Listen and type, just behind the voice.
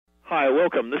Hi,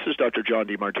 welcome. This is Dr. John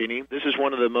DeMartini. This is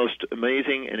one of the most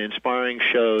amazing and inspiring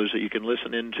shows that you can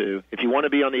listen into. If you want to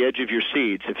be on the edge of your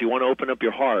seats, if you want to open up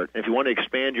your heart, if you want to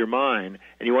expand your mind,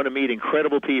 and you want to meet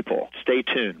incredible people, stay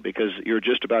tuned because you're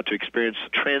just about to experience a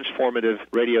transformative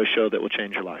radio show that will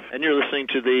change your life. And you're listening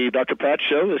to the Dr. Pat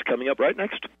Show that's coming up right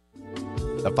next.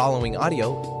 The following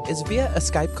audio is via a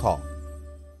Skype call.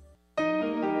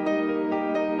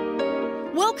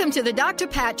 Welcome to the Dr.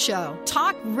 Pat Show.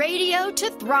 Talk radio to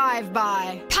thrive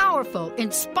by. Powerful,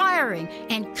 inspiring,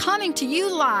 and coming to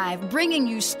you live, bringing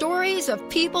you stories of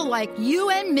people like you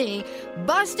and me,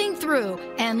 busting through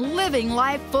and living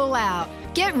life full out.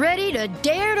 Get ready to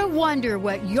dare to wonder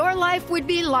what your life would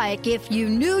be like if you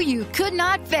knew you could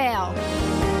not fail.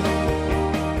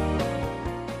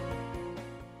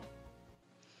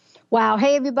 Wow.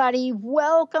 Hey, everybody.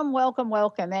 Welcome, welcome,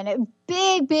 welcome. And a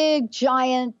big, big,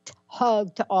 giant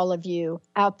hug to all of you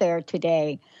out there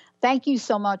today. Thank you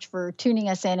so much for tuning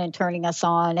us in and turning us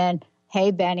on. And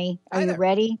hey, Benny, are you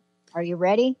ready? Are you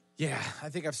ready? Yeah, I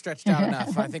think I've stretched out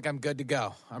enough. I think I'm good to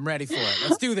go. I'm ready for it.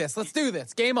 Let's do this. Let's do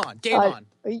this. Game on. Game on.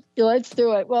 Let's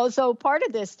do it. Well, so part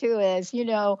of this, too, is,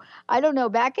 I don't know,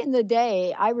 back in the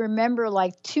day, I remember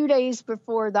like 2 days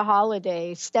before the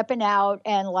holiday, stepping out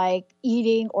and like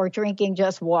eating or drinking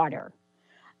just water.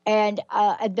 And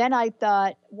then I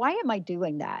thought, why am I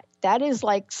doing that? That is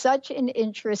like such an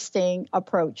interesting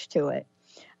approach to it.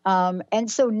 And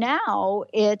so now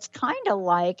it's kind of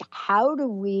like, how do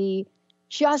we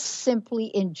just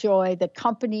simply enjoy the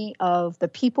company of the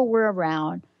people we're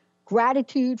around,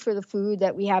 gratitude for the food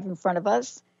that we have in front of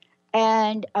us,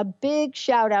 and a big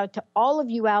shout out to all of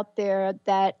you out there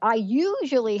that I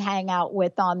usually hang out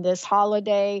with on this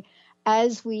holiday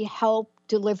as we help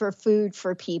deliver food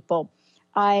for people.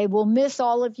 I will miss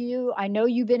all of you. I know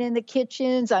you've been in the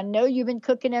kitchens. I know you've been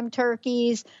cooking them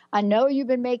turkeys. I know you've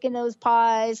been making those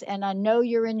pies, and I know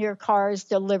you're in your cars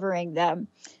delivering them.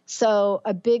 So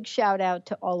a big shout out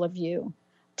to all of you.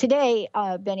 Today,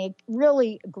 Benny,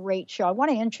 really great show. I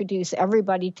want to introduce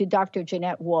everybody to Dr.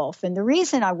 Jeanette Wolfe. And the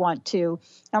reason I'm going to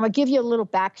give you a little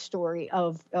backstory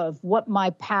of what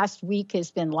my past week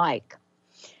has been like.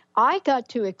 I got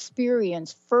to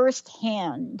experience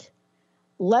firsthand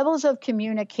levels of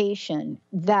communication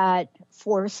that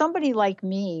for somebody like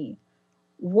me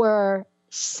were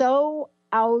so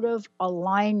out of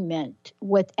alignment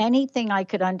with anything I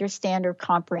could understand or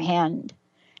comprehend.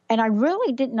 And I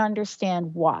really didn't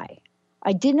understand why.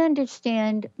 I didn't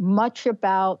understand much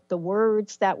about the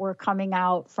words that were coming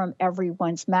out from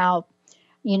everyone's mouth,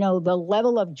 the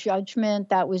level of judgment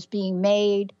that was being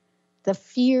made, the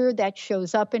fear that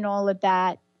shows up in all of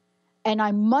that. And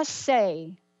I must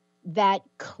say, that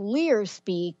clear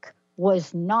speak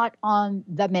was not on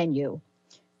the menu.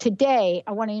 Today,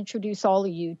 I want to introduce all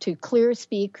of you to Clear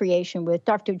Speak Creation with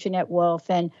Dr. Jeanette Wolfe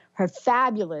and her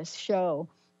fabulous show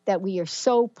that we are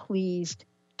so pleased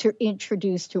to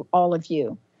introduce to all of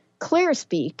you. Clear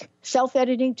Speak,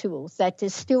 self-editing tools that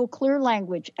distill clear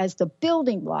language as the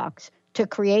building blocks to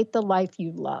create the life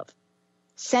you love.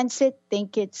 Sense it,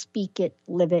 think it, speak it,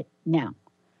 live it now.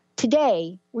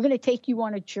 Today, we're going to take you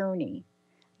on a journey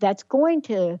that's going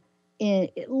to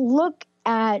look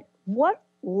at what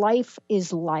life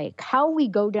is like, how we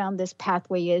go down this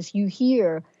pathway as you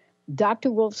hear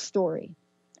Dr. Wolfe's story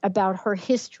about her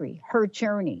history, her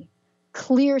journey,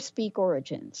 Clear Speak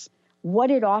origins,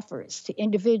 what it offers to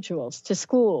individuals, to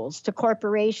schools, to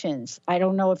corporations. I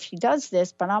don't know if she does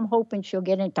this, but I'm hoping she'll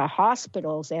get into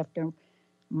hospitals after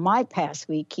my past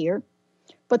week here.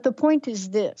 But the point is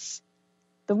this.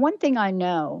 The one thing I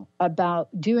know about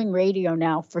doing radio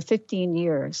now for 15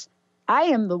 years, I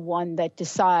am the one that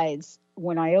decides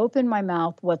when I open my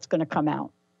mouth what's going to come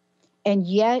out. And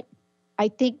yet, I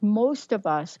think most of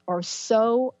us are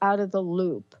so out of the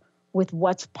loop with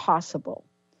what's possible.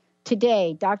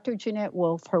 Today, Dr. Jeanette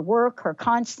Wolfe, her work, her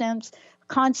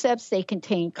concepts, they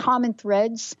contain common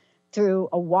threads through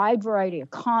a wide variety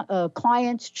of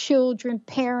clients, children,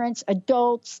 parents,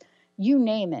 adults, you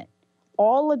name it.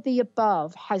 All of the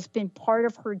above has been part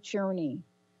of her journey.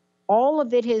 All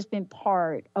of it has been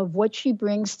part of what she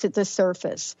brings to the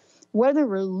surface. Whether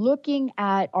we're looking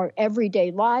at our everyday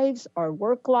lives, our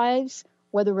work lives,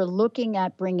 whether we're looking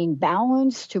at bringing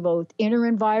balance to both inner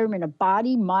environment of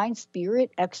body, mind,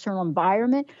 spirit, external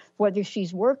environment, whether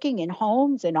she's working in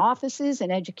homes and offices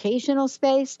and educational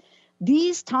space,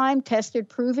 these time-tested,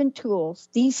 proven tools,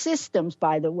 these systems,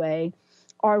 by the way,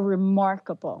 are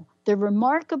remarkable. They're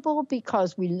remarkable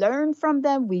because we learn from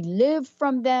them, we live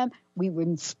from them, we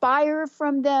inspire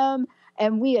from them,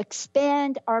 and we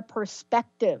expand our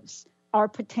perspectives, our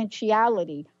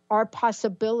potentiality, our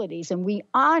possibilities, and we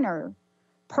honor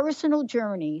personal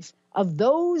journeys of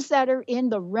those that are in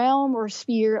the realm or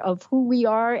sphere of who we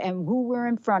are and who we're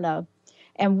in front of.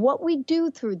 And what we do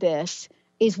through this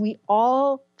is we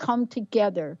all come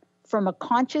together from a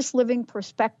conscious living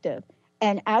perspective.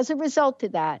 And as a result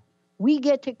of that, we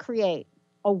get to create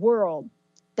a world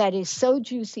that is so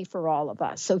juicy for all of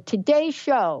us. So today's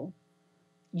show,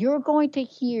 you're going to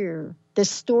hear the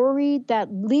story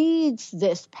that leads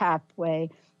this pathway,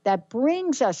 that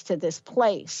brings us to this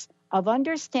place of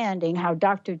understanding how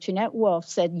Dr. Jeanette Wolfe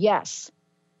said yes,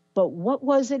 but what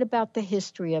was it about the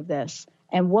history of this?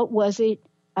 And what was it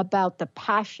about the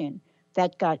passion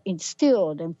that got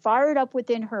instilled and fired up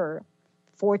within her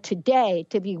for today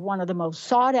to be one of the most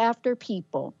sought after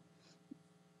people?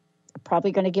 I'm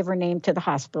probably going to give her name to the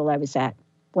hospital I was at.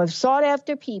 Was sought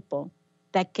after people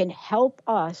that can help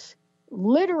us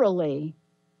literally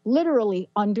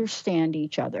understand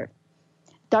each other.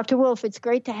 Dr. Wolfe, it's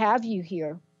great to have you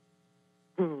here.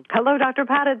 Hello, Dr.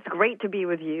 Pat. It's great to be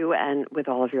with you and with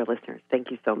all of your listeners.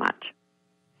 Thank you so much.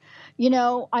 You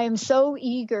know, I am so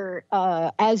eager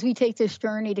as we take this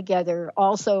journey together,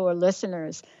 also our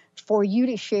listeners, for you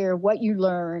to share what you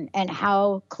learn and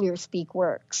how ClearSpeak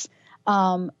works.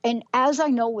 And as I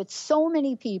know with so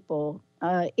many people,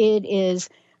 it is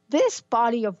this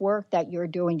body of work that you're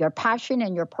doing, your passion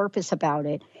and your purpose about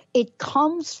it, it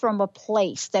comes from a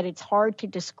place that it's hard to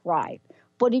describe.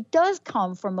 But it does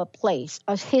come from a place,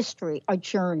 a history, a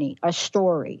journey, a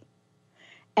story.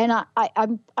 And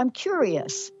I'm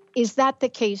curious, is that the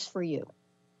case for you?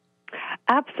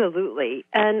 Absolutely.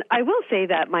 And I will say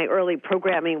that my early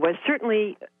programming was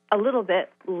certainly a little bit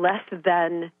less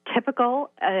than typical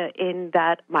in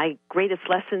that my greatest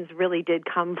lessons really did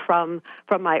come from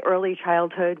my early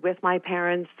childhood with my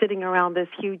parents, sitting around this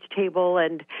huge table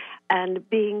and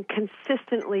being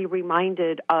consistently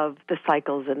reminded of the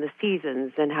cycles and the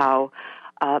seasons and how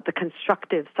the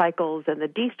constructive cycles and the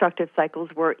destructive cycles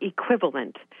were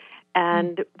equivalent.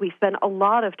 And we spent a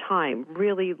lot of time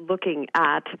really looking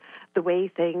at the way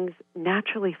things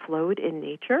naturally flowed in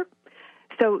nature.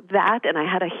 So that, and I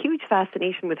had a huge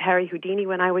fascination with Harry Houdini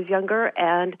when I was younger,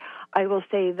 and I will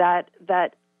say that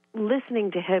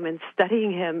listening to him and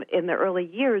studying him in the early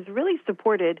years really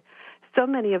supported so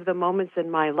many of the moments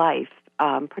in my life,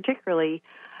 particularly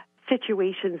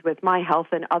situations with my health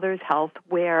and others' health,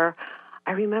 where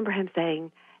I remember him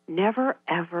saying, never,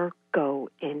 ever go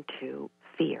into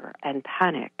fear and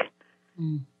panic.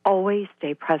 Always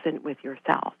stay present with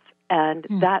yourself. And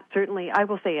that certainly, I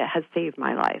will say, it has saved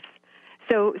my life.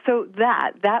 So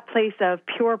that place of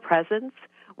pure presence,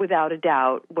 without a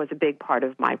doubt, was a big part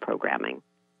of my programming.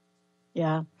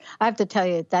 Yeah, I have to tell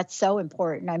you, that's so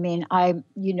important. I mean, I'm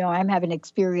having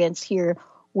experience here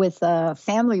with a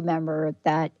family member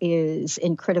that is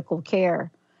in critical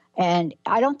care. And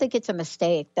I don't think it's a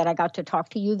mistake that I got to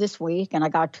talk to you this week and I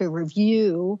got to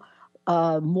review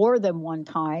more than one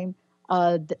time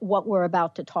what we're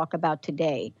about to talk about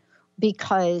today.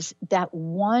 Because that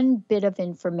one bit of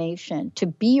information to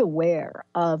be aware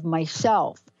of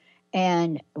myself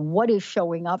and what is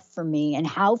showing up for me and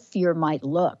how fear might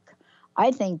look,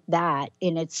 I think that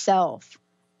in itself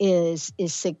is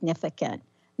significant.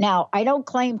 Now, I don't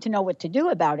claim to know what to do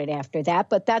about it after that,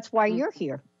 but that's why you're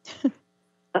here.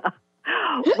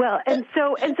 Well, and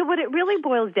so what it really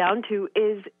boils down to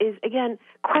is again,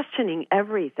 questioning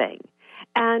everything.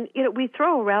 And, we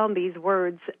throw around these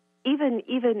words even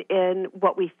in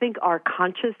what we think are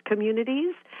conscious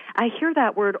communities. I hear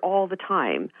that word all the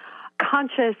time,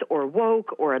 conscious or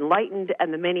woke or enlightened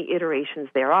and the many iterations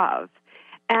thereof.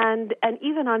 And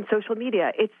even on social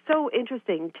media, it's so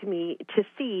interesting to me to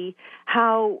see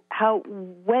how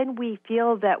when we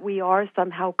feel that we are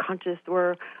somehow conscious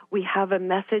or we have a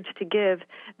message to give,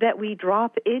 that we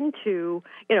drop into,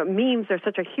 memes are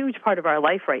such a huge part of our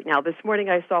life right now. This morning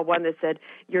I saw one that said,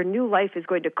 your new life is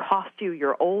going to cost you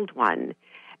your old one.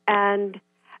 And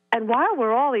while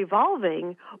we're all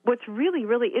evolving, what's really,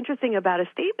 really interesting about a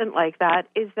statement like that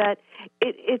is that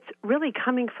it's really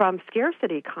coming from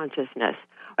scarcity consciousness.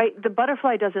 Right? The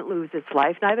butterfly doesn't lose its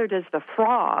life, neither does the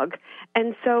frog.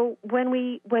 And so when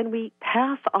we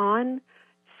pass on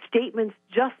statements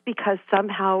just because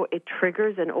somehow it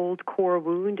triggers an old core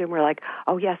wound and we're like,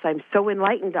 oh, yes, I'm so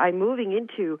enlightened, I'm moving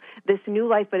into this new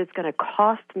life, but it's going to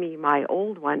cost me my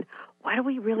old one, what are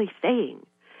we really saying?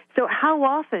 So how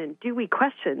often do we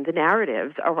question the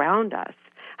narratives around us?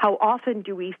 How often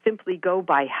do we simply go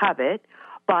by habit,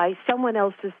 by someone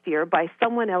else's fear, by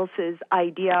someone else's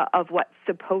idea of what's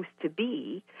supposed to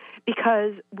be,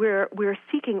 because we're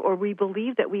seeking or we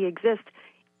believe that we exist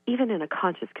even in a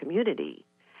conscious community?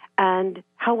 And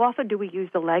how often do we use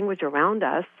the language around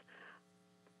us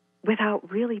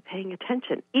without really paying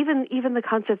attention. Even the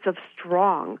concepts of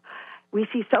strong. We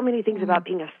see so many things about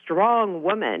being a strong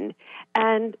woman,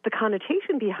 and the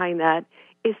connotation behind that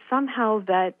is somehow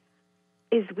that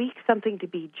is weak something to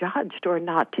be judged or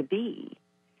not to be.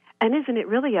 And isn't it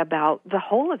really about the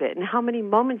whole of it? And how many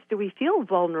moments do we feel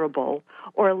vulnerable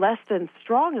or less than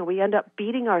strong, and we end up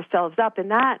beating ourselves up?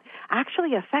 And that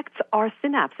actually affects our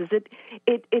synapses.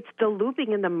 It's the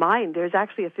looping in the mind. There's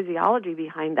actually a physiology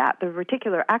behind that. The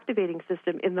reticular activating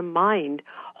system in the mind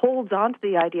holds on to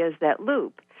the ideas that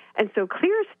loop. And so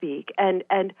clear speak and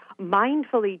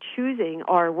mindfully choosing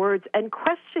our words and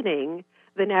questioning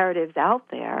the narratives out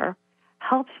there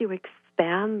helps you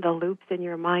expand the loops in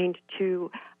your mind to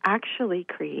actually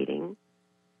creating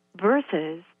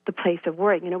versus the place of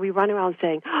worrying. We run around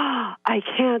saying, I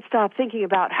can't stop thinking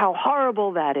about how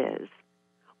horrible that is.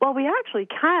 Well, we actually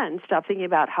can stop thinking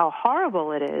about how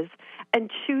horrible it is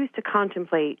and choose to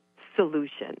contemplate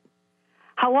solution.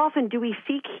 How often do we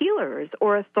seek healers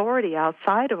or authority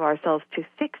outside of ourselves to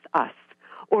fix us,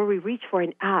 or we reach for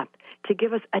an app to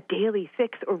give us a daily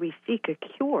fix, or we seek a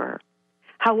cure?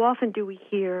 How often do we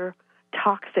hear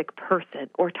toxic person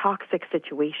or toxic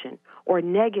situation or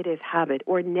negative habit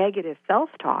or negative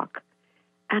self-talk?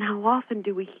 And how often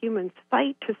do we humans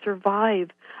fight to survive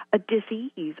a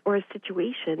disease or a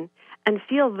situation and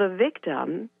feel the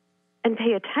victim and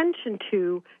pay attention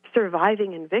to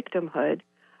surviving in victimhood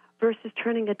versus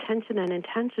turning attention and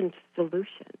intention to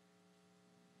solution?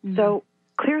 So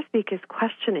clear speak is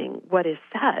questioning what is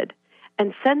said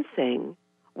and sensing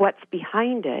what's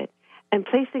behind it and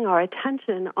placing our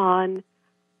attention on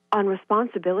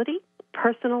responsibility,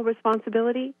 personal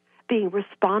responsibility, being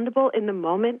responsible in the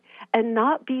moment, and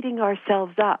not beating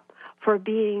ourselves up for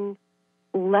being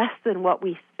less than what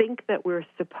we think that we're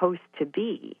supposed to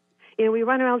be. We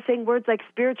run around saying words like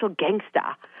spiritual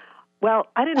gangsta. Well,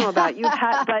 I don't know about you,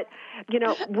 Pat, but,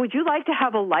 would you like to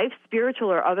have a life,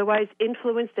 spiritual or otherwise,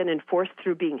 influenced and enforced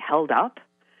through being held up?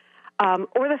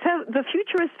 Or the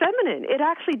future is feminine. It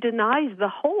actually denies the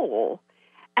whole.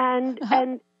 And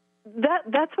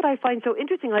that's what I find so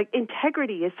interesting. Like,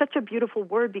 integrity is such a beautiful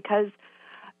word because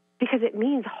it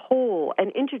means whole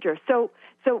and integer. So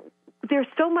there's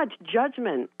so much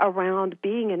judgment around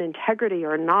being in integrity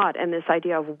or not, and this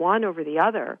idea of one over the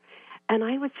other. And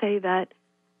I would say that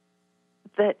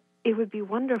it would be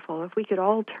wonderful if we could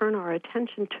all turn our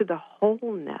attention to the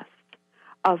wholeness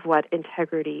of what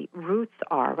integrity roots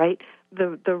are, right?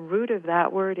 The root of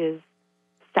that word is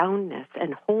soundness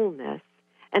and wholeness.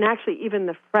 And actually, even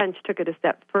the French took it a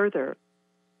step further,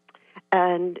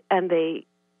 and they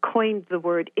coined the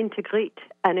word intégrite,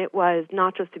 and it was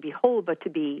not just to be whole, but to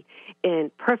be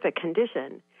in perfect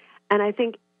condition. And I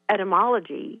think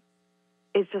etymology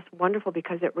is just wonderful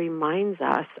because it reminds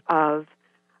us of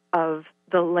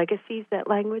the legacies that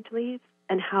language leaves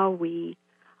and how we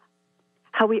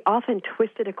often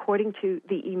twist it according to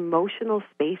the emotional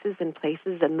spaces and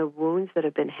places and the wounds that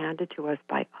have been handed to us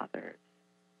by others.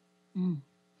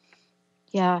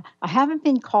 Yeah, I haven't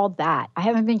been called that. I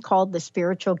haven't been called the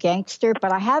spiritual gangster,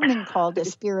 but I have been called a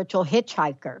spiritual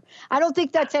hitchhiker. I don't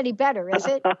think that's any better, is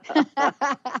it?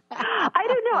 I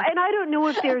don't know. And I don't know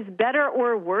if there's better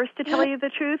or worse, to tell you the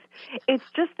truth. It's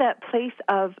just that place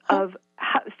of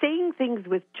saying things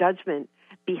with judgment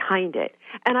behind it.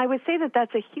 And I would say that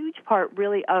that's a huge part,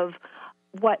 really, of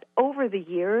what over the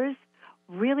years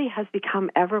really has become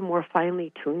ever more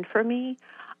finely tuned for me.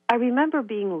 I remember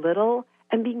being little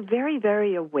and being very,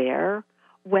 very aware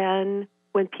when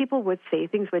people would say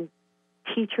things, when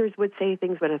teachers would say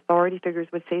things, when authority figures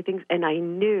would say things, and I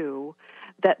knew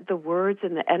that the words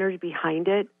and the energy behind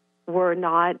it were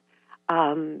not,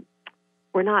 I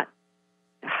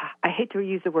hate to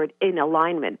use the word in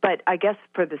alignment, but I guess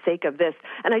for the sake of this,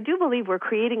 and I do believe we're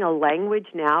creating a language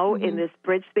now in this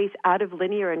bridge space out of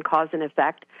linear and cause and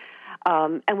effect,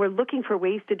 and we're looking for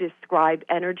ways to describe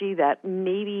energy that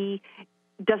maybe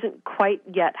doesn't quite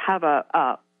yet have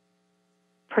a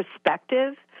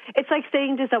perspective. It's like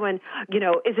saying to someone,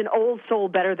 is an old soul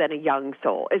better than a young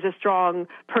soul? Is a strong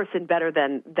person better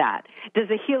than that? Does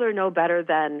a healer know better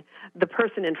than the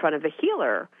person in front of the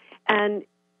healer? And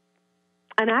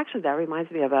actually, that reminds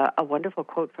me of a wonderful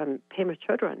quote from Pema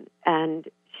Chodron. And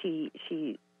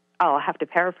she, I'll have to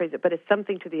paraphrase it, but it's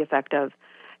something to the effect of,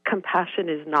 compassion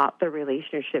is not the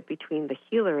relationship between the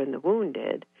healer and the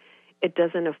wounded. It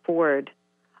doesn't afford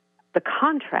the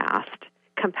contrast.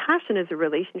 Compassion is a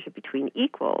relationship between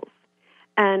equals.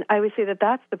 And I would say that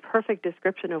that's the perfect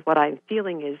description of what I'm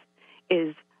feeling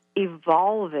is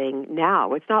evolving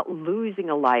now. It's not losing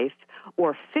a life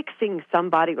or fixing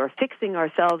somebody or fixing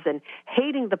ourselves and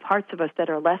hating the parts of us that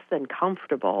are less than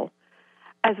comfortable.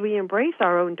 as we embrace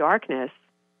our own darkness,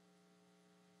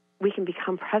 we can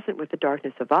become present with the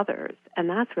darkness of others. And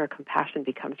that's where compassion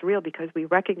becomes real, because we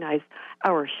recognize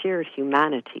our shared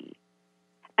humanity.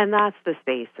 And that's the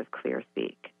space of clear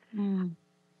speak. Mm.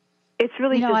 It's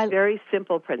really very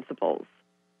simple principles.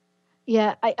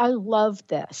 Yeah, I love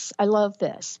this. I love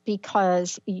this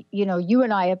because, you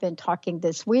and I have been talking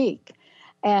this week,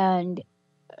 and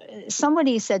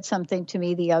somebody said something to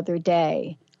me the other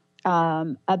day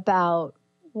about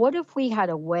what if we had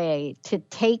a way to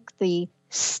take the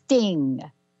sting,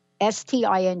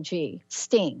 S-T-I-N-G,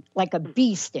 sting, like a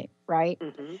bee sting, right?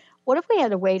 Mm-hmm. What if we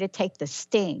had a way to take the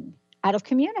sting out of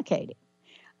communicating?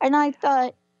 And I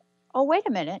thought, oh, wait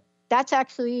a minute. That's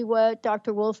actually what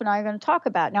Dr. Wolfe and I are going to talk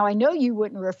about. Now, I know you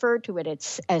wouldn't refer to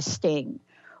it as sting,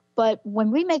 but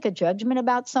when we make a judgment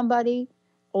about somebody,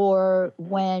 or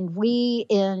when we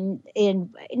in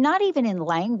not even in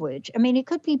language, I mean, it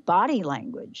could be body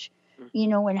language,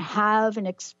 and have an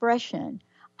expression.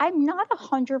 I'm not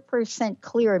 100%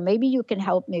 clear. Maybe you can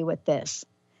help me with this.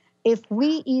 If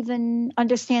we even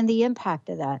understand the impact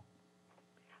of that.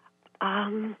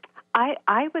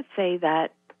 I would say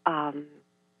that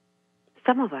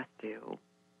some of us do.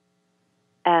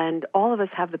 And all of us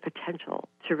have the potential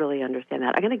to really understand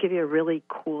that. I'm going to give you a really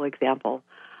cool example.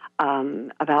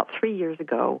 About 3 years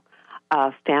ago,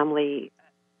 a family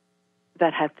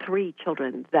that had 3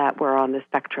 children that were on the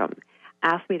spectrum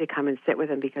asked me to come and sit with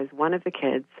them because one of the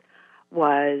kids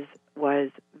was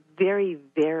very,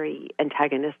 very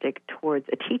antagonistic towards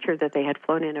a teacher that they had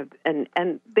flown in,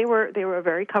 and they were a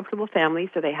very comfortable family,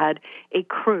 so they had a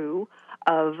crew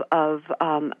of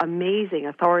amazing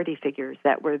authority figures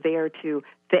that were there to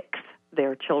fix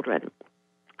their children.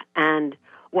 And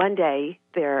one day,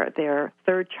 their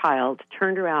third child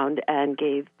turned around and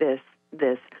gave this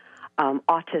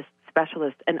autist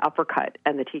specialist an uppercut,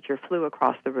 and the teacher flew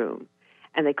across the room.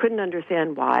 And they couldn't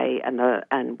understand why,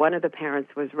 and one of the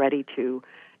parents was ready to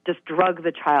just drug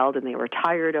the child, and they were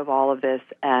tired of all of this,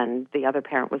 and the other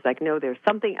parent was like, no, there's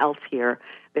something else here.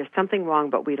 There's something wrong,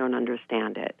 but we don't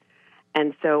understand it.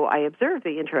 And so I observed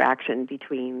the interaction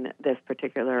between this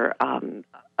particular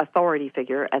authority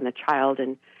figure and the child,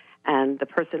 and the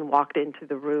person walked into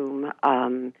the room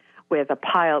with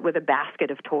a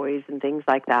basket of toys and things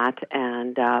like that,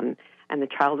 and the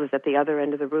child was at the other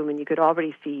end of the room, and you could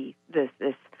already see this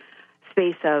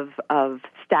space of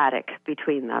static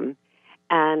between them.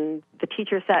 And the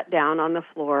teacher sat down on the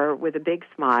floor with a big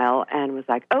smile and was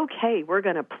like, "Okay, we're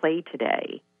going to play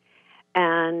today."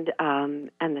 And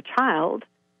the child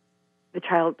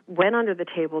went under the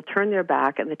table, turned their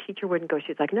back, and the teacher wouldn't go.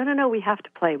 She's like, "No, we have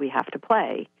to play. We have to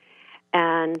play."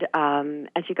 And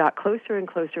she got closer and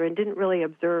closer and didn't really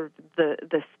observe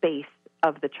the space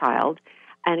of the child.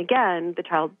 And again, the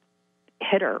child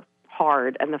hit her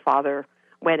hard, and the father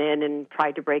went in and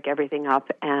tried to break everything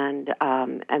up. And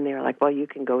they were like, "Well, you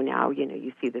can go now.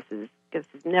 You see, this is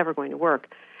never going to work."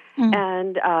 Mm.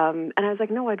 And I was like,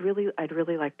 "No, I'd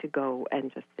really like to go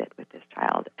and just sit with this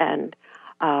child." And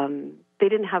they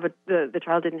didn't have the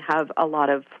child didn't have a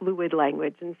lot of fluid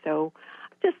language, and so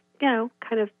just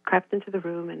kind of crept into the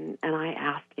room and I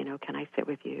asked, "Can I sit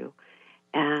with you?"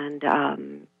 And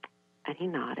he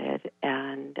nodded,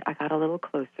 and I got a little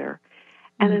closer.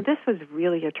 And then this was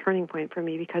really a turning point for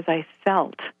me because I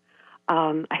felt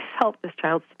this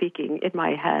child speaking in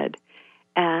my head.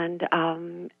 And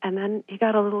then he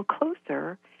got a little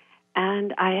closer,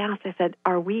 and I said,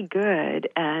 "Are we good?"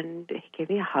 And he gave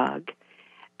me a hug.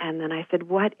 And then I said,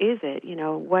 "What is it?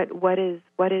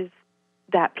 What is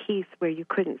that piece where you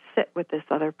couldn't sit with this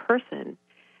other person?"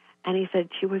 And he said,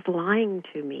 "She was lying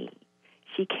to me.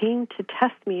 She came to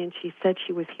test me, and she said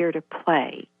she was here to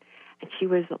play. And she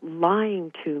was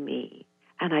lying to me,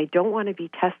 and I don't want to be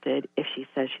tested if she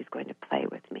says she's going to play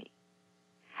with me."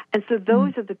 And so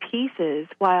those are the pieces,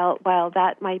 while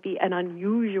that might be an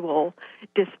unusual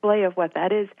display of what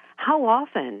that is, how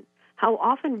often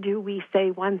do we say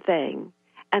one thing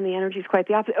and the energy is quite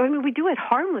the opposite? I mean, we do it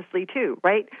harmlessly too,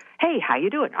 right? "Hey, how you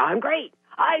doing?" "I'm great.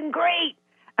 I'm great."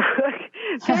 We're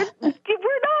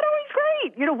not always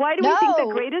great. Why do we think that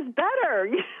great is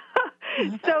better?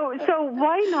 So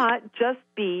why not just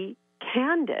be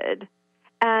candid,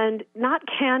 and not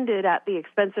candid at the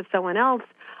expense of someone else,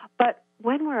 but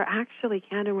when we're actually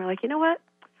candid, we're like, "You know what?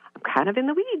 I'm kind of in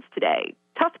the weeds today.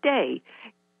 Tough day.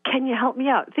 Can you help me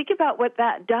out?" Think about what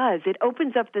that does. It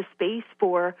opens up the space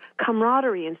for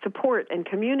camaraderie and support and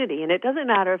community. And it doesn't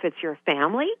matter if it's your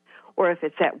family or if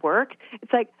it's at work.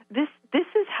 It's like, this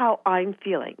is how I'm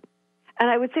feeling. And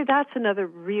I would say that's another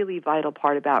really vital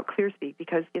part about ClearSpeak,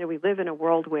 because, we live in a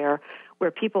world where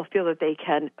people feel that they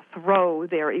can throw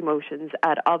their emotions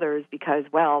at others because,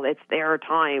 well, it's their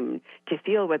time to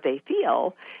feel what they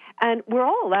feel. And we're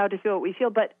all allowed to feel what we feel,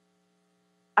 but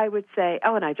I would say,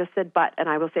 and I just said but, and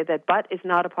I will say that but is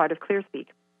not a part of ClearSpeak.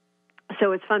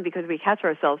 So it's fun because we catch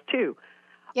ourselves too.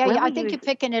 Yeah, I think you're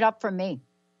picking it up from me.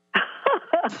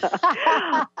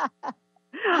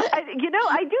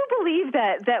 I do believe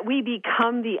that we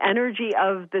become the energy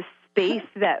of the space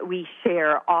that we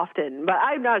share often, but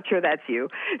I'm not sure that's you.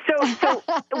 So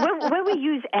when we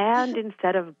use and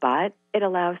instead of but, it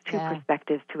allows two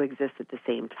perspectives to exist at the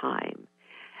same time.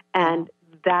 And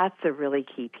that's a really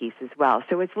key piece as well.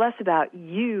 So it's less about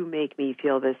you make me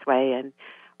feel this way, and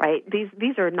right,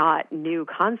 these are not new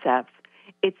concepts.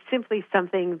 It's simply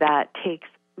something that takes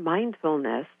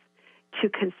mindfulness to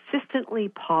consistently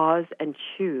pause and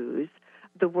choose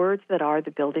the words that are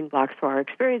the building blocks for our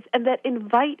experience and that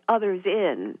invite others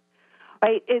in,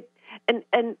 right?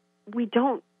 And we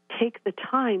don't take the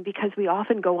time because we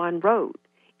often go on rote.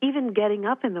 Even getting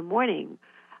up in the morning,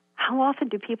 how often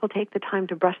do people take the time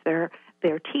to brush their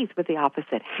teeth with the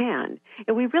opposite hand?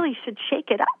 And we really should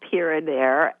shake it up here and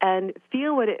there and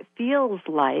feel what it feels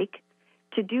like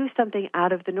to do something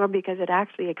out of the norm, because it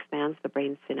actually expands the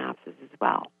brain synapses as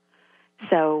well.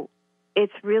 So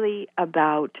it's really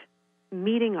about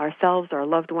meeting ourselves, our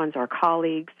loved ones, our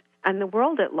colleagues, and the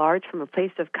world at large from a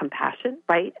place of compassion,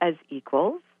 right, as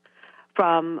equals,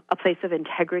 from a place of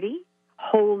integrity,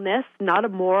 wholeness, not a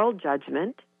moral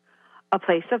judgment, a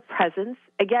place of presence.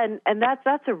 Again, and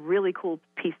that's a really cool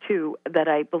piece, too, that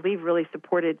I believe really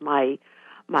supported my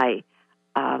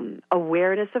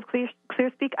awareness of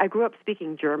ClearSpeak. I grew up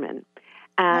speaking German.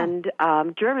 And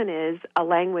German is a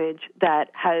language that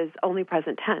has only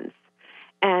present tense.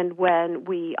 And when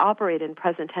we operate in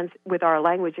present tense with our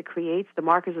language, it creates the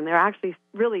markers. And there are actually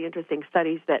really interesting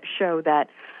studies that show that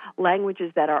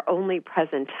languages that are only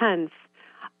present tense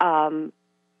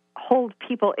hold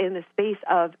people in the space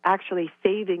of actually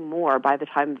saving more by the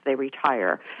time that they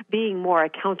retire, being more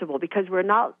accountable, because we're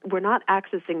not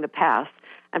accessing the past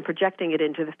and projecting it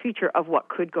into the future of what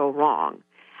could go wrong.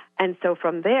 And so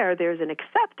from there's an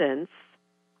acceptance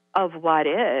of what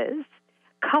is,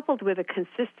 coupled with a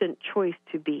consistent choice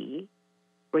to be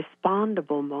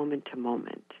respondable moment to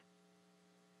moment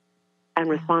and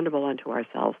respondable unto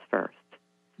ourselves first.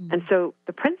 Mm-hmm. And so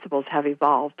the principles have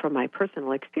evolved from my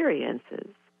personal experiences.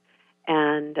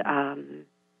 And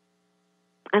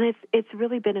it's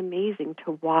really been amazing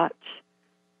to watch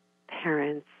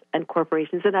parents and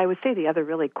corporations. And I would say the other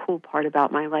really cool part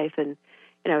about my life, and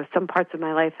some parts of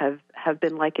my life have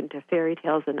been likened to fairy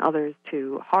tales and others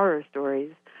to horror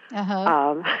stories.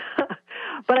 Uh-huh.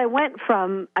 But I went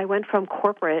from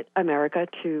corporate America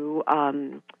to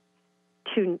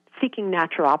seeking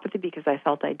naturopathy because I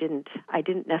felt I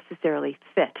didn't necessarily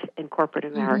fit in corporate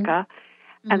America.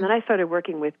 Mm-hmm. And then I started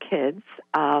working with kids,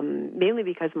 mainly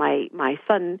because my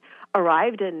son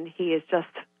arrived, and he is just,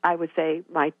 I would say,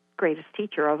 my greatest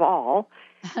teacher of all.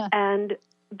 And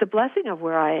the blessing of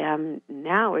where I am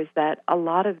now is that a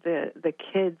lot of the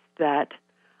kids that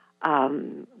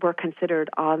were considered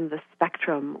on the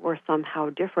spectrum or somehow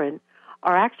different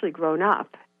are actually grown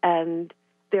up, and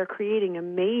they're creating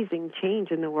amazing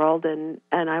change in the world. And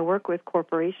I work with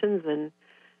corporations and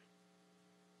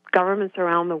governments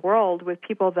around the world with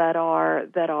people that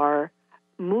are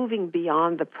moving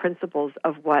beyond the principles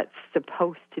of what's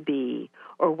supposed to be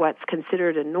or what's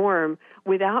considered a norm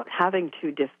without having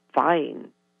to define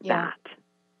that.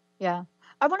 Yeah.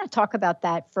 I want to talk about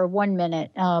that for 1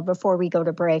 minute before we go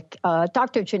to break.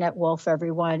 Dr. Jeanette Wolfe,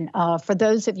 everyone. For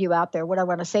those of you out there, what I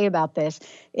want to say about this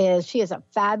is she has a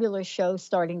fabulous show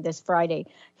starting this Friday.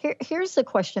 Here's the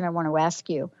question I want to ask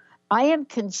you. I am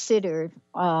considered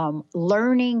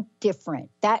learning different.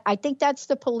 I think that's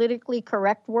the politically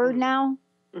correct word now,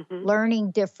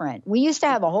 learning different. We used to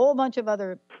have a whole bunch of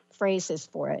other phrases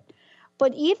for it.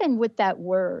 But even with that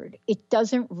word, it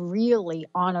doesn't really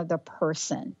honor the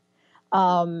person.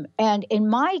 And in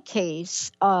my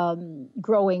case,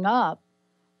 growing up,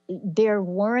 there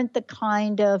weren't the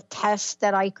kind of tests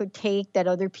that I could take that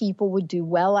other people would do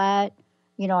well at.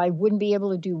 I wouldn't be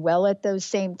able to do well at those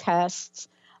same tests.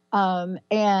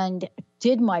 And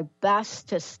did my best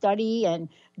to study and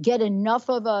get enough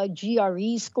of a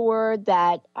GRE score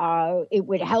that it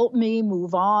would help me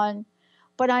move on.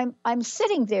 But I'm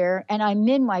sitting there, and I'm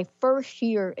in my first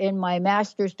year in my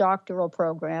master's doctoral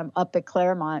program up at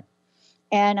Claremont.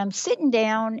 And I'm sitting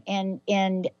down, and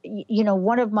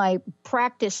one of my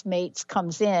practice mates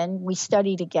comes in. We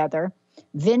study together,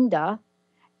 Vinda,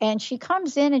 and she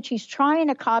comes in and she's trying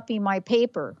to copy my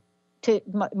paper to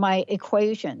my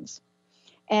equations.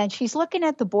 And she's looking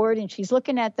at the board and she's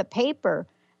looking at the paper,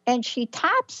 and she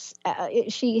taps,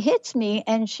 she hits me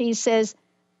and she says,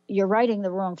 "You're writing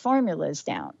the wrong formulas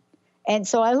down." And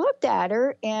so I looked at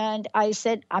her and I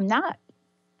said, "I'm not."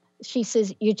 She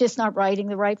says, "You're just not writing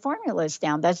the right formulas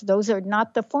down. Those are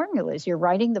not the formulas. You're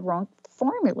writing the wrong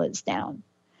formulas down."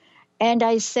 And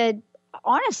I said,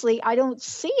 "Honestly, I don't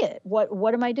see it.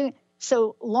 What am I doing?"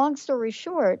 So long story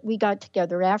short, we got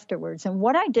together afterwards. And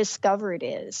what I discovered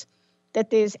is that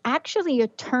there's actually a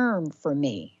term for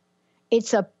me.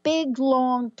 It's a big,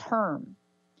 long term.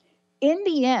 In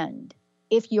the end,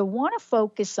 if you want to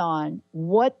focus on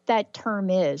what that term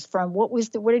is, from what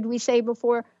did we say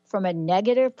before? From a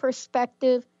negative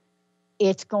perspective,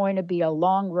 it's going to be a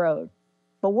long road.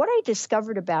 But what I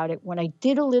discovered about it when I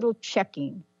did a little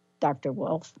checking, Dr.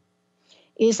 Wolfe,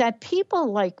 is that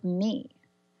people like me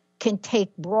can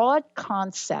take broad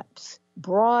concepts,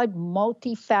 broad,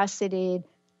 multifaceted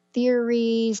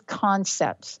theories,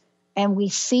 concepts, and we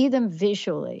see them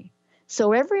visually.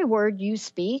 So every word you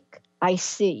speak, I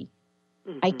see.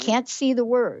 Mm-hmm. I can't see the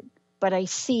word, but I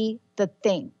see the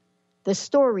thing, the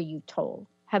story you told.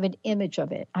 I have an image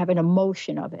of it. I have an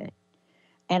emotion of it.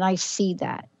 And I see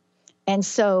that. And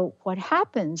so what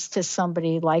happens to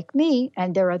somebody like me,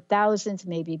 and there are thousands,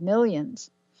 maybe millions,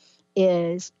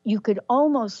 is you could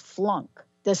almost flunk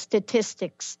the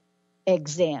statistics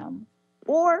exam.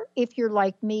 Or if you're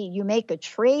like me, you make a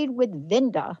trade with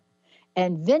Vinda,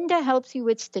 and Vinda helps you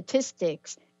with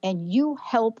statistics, and you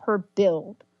help her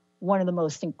build one of the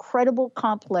most incredible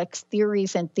complex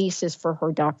theories and theses for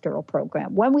her doctoral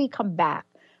program. When we come back,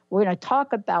 we're going to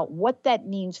talk about what that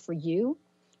means for you,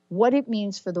 what it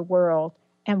means for the world,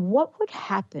 and what would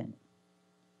happen.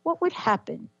 What would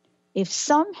happen if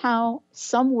somehow,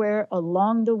 somewhere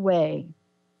along the way,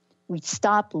 we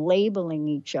stop labeling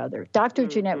each other? Dr.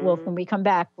 Jeanette Wolfe, when we come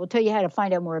back, we'll tell you how to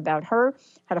find out more about her,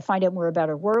 how to find out more about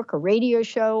her work, her radio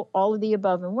show, all of the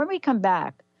above. And when we come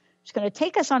back, it's going to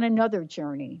take us on another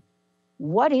journey.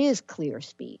 What is clear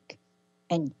speak?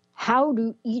 And how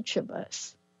do each of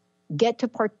us get to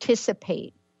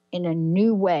participate in a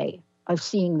new way of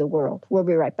seeing the world? We'll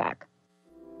be right back.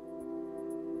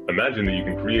 Imagine that you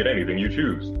can create anything you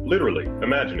choose. Literally,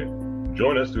 imagine it.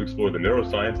 Join us to explore the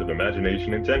neuroscience of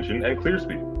imagination, intention, and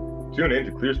ClearSpeak. Tune in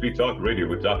to ClearSpeak Talk Radio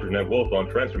with Dr. Jeanette Wolfe on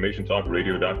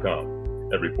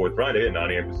TransformationTalkRadio.com. Every fourth Friday at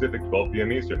 9 a.m. Pacific, 12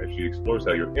 p.m. Eastern, as she explores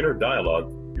how your inner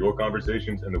dialogue, your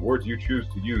conversations, and the words you choose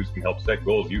to use can help set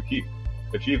goals you keep.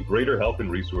 Achieve greater health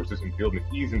and resources and feel the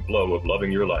ease and flow of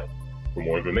loving your life. For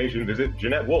more information, visit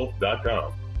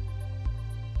JeanetteWolfe.com.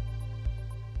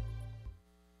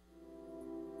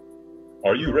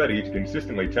 Are you ready to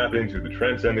consistently tap into the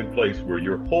transcendent place where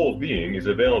your whole being is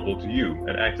available to you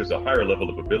and access a higher level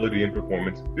of ability and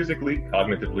performance physically,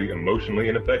 cognitively, emotionally,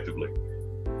 and effectively?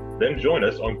 Then join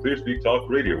us on ClearSpeak Talk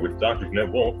Radio with Dr.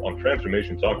 Jeanette Wolfe on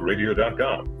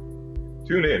TransformationTalkRadio.com.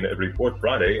 Tune in every fourth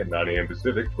Friday at 9 a.m.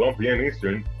 Pacific, 12 p.m.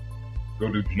 Eastern.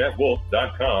 Go to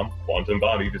JeanetteWolfe.com, Quantum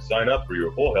Body, to sign up for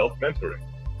your whole health mentoring.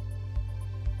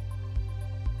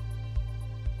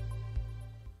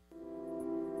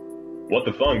 What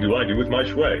the fun do I do with my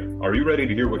shui? Are you ready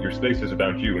to hear what your space is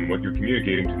about you and what you're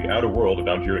communicating to the outer world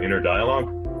about your inner dialogue?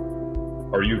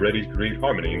 Are you ready to create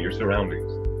harmony in your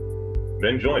surroundings?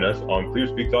 Then join us on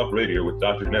ClearSpeak Talk Radio with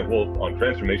Dr. Jeanette Wolfe on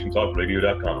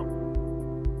TransformationTalkRadio.com.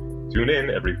 Tune in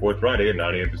every fourth Friday at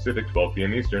 9 a.m. Pacific, 12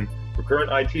 p.m. Eastern for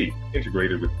current IT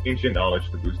integrated with ancient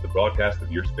knowledge to boost the broadcast of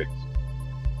your space.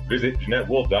 Visit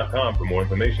JeanetteWolfe.com for more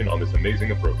information on this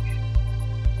amazing approach.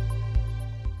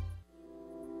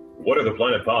 What are the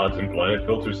Planet Pods and Planet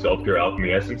Filter Self-Care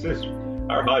Alchemy Essences?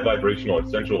 Our high vibrational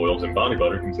essential oils and body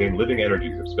butter contain living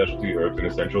energies of specialty herbs and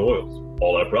essential oils.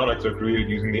 All our products are created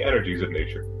using the energies of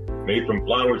nature. Made from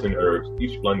flowers and herbs,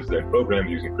 each blend is then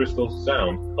programmed using crystals,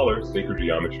 sound, color, sacred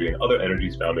geometry, and other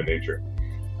energies found in nature.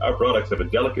 Our products have a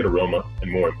delicate aroma,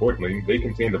 and more importantly, they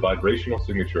contain the vibrational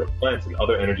signature of plants and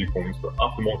other energy forms for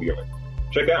optimal healing.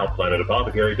 Check out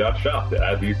planetapothecary.shop to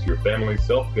add these to your family's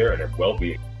self-care and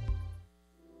well-being.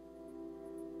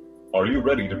 Are you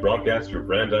ready to broadcast your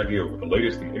brand idea with the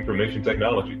latest in information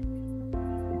technology?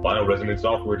 Bioresonance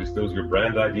software distills your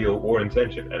brand ideal or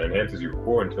intention and enhances your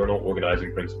core internal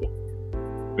organizing principle.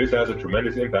 This has a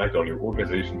tremendous impact on your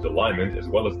organization's alignment as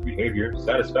well as the behavior,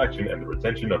 satisfaction, and the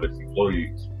retention of its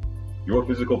employees. Your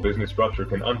physical business structure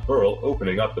can unfurl,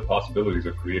 opening up the possibilities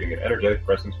of creating an energetic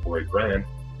presence for a brand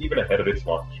even ahead of its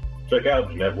launch. Check out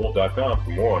JeanetteWolfe.com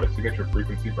for more on its signature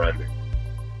frequency branding.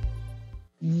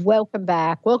 Welcome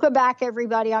back. Welcome back,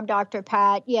 everybody. I'm Dr.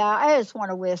 Pat. Yeah, I just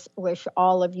want to wish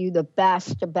all of you the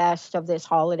best of this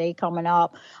holiday coming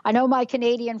up. I know my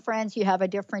Canadian friends, you have a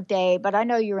different day, but I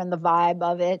know you're in the vibe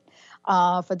of it.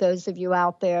 For those of you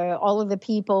out there, all of the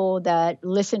people that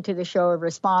listen to the show are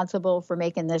responsible for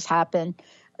making this happen.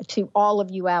 To all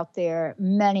of you out there,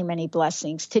 many, many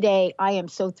blessings. Today, I am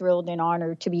so thrilled and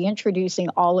honored to be introducing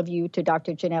all of you to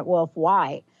Dr. Jeanette Wolfe.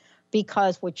 Why?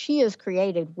 Because what she has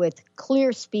created with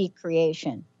Clear Speak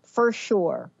Creation, for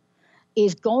sure,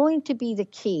 is going to be the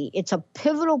key. It's a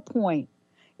pivotal point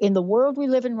in the world we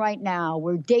live in right now,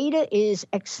 where data is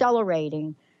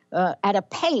accelerating at a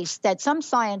pace that some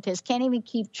scientists can't even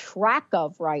keep track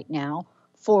of right now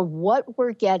for what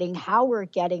we're getting, how we're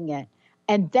getting it,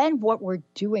 and then what we're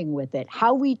doing with it,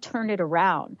 how we turn it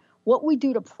around, what we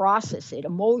do to process it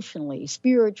emotionally,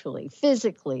 spiritually,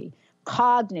 physically,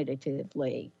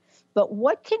 cognitively. But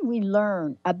what can we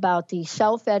learn about these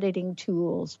self-editing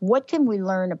tools? What can we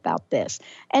learn about this?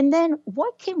 And then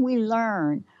what can we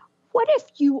learn? What if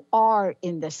you are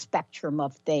in the spectrum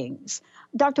of things?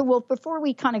 Dr. Wolfe, before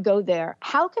we kind of go there,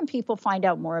 how can people find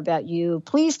out more about you?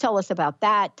 Please tell us about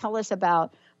that. Tell us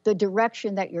about the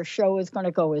direction that your show is going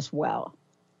to go as well.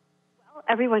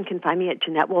 Everyone can find me at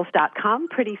JeanetteWolfe.com,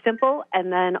 pretty simple,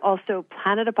 and then also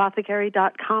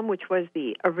planetapothecary.com, which was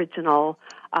the original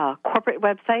corporate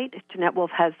website. Jeanette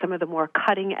Wolfe has some of the more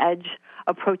cutting-edge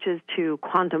approaches to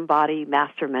quantum body,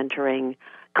 master mentoring,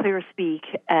 Clear Speak,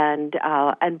 and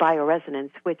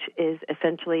bioresonance, which is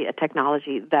essentially a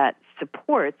technology that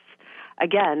supports,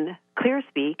 again, Clear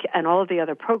Speak and all of the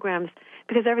other programs,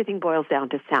 because everything boils down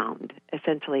to sound,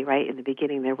 essentially, right? In the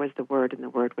beginning, there was the word, and the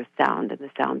word was sound, and the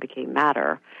sound became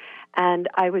matter. And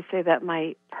I would say that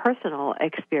my personal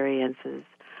experiences,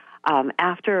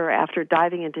 after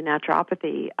diving into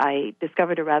naturopathy, I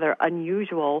discovered a rather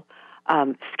unusual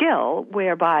skill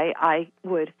whereby I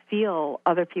would feel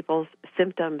other people's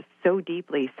symptoms so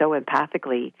deeply, so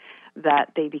empathically,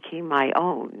 that they became my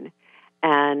own.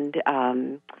 And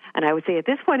I would say at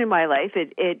this point in my life,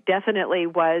 it definitely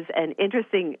was an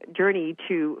interesting journey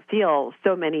to feel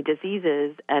so many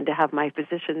diseases and to have my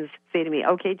physicians say to me,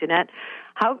 "Okay, Jeanette,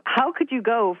 how could you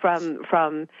go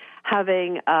from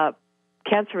having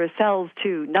cancerous cells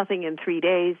to nothing in 3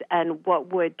 days?" And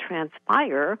what would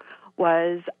transpire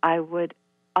was I would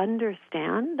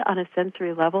understand on a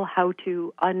sensory level how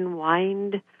to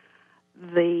unwind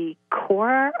the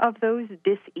core of those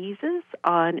diseases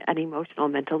on an emotional,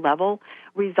 mental level,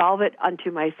 resolve it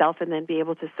unto myself, and then be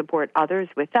able to support others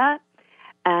with that.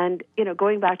 And,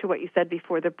 going back to what you said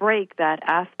before the break, that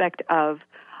aspect of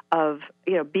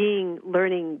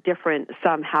learning different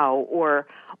somehow, or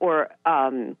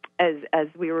as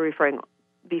we were referring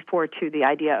before to the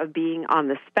idea of being on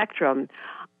the spectrum,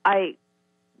 I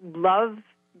love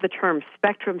the term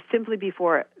spectrum simply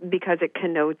because it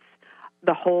connotes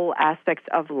the whole aspects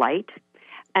of light.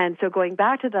 And so going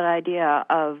back to that idea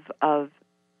of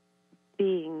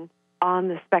being on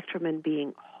the spectrum and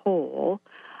being whole,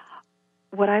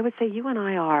 what I would say you and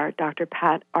I are, Dr.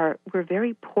 Pat, we're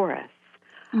very porous.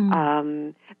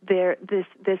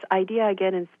 This idea,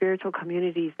 again, in spiritual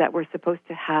communities that we're supposed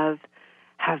to have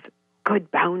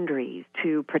good boundaries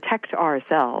to protect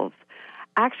ourselves.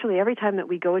 Actually, every time that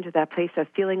we go into that place of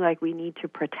feeling like we need to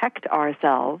protect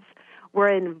ourselves, we're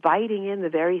inviting in the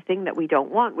very thing that we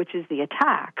don't want, which is the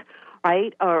attack,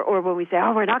 right? Or when we say,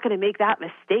 we're not going to make that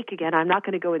mistake again, I'm not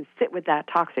going to go and sit with that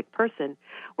toxic person,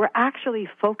 we're actually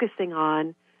focusing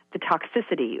on the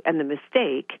toxicity and the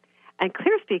mistake. And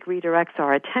ClearSpeak redirects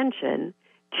our attention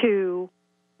to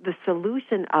the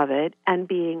solution of it and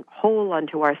being whole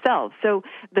unto ourselves. So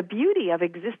the beauty of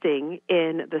existing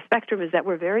in the spectrum is that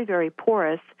we're very, very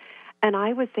porous. And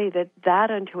I would say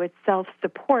that unto itself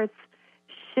supports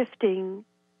shifting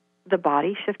the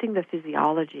body, shifting the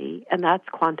physiology, and that's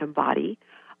quantum body,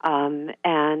 and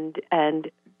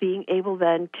being able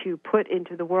then to put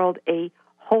into the world a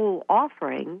whole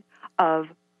offering of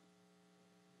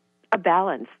a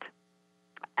balanced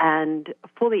and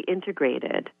fully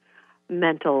integrated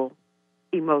mental,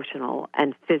 emotional,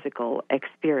 and physical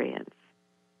experience.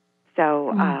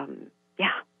 So,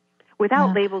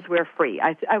 without labels, we're free.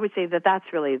 I would say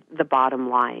that's really the bottom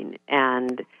line,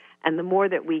 and the more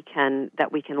that we can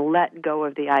let go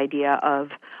of the idea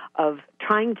of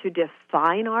trying to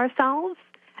define ourselves,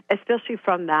 especially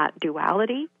from that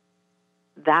duality,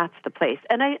 that's the place.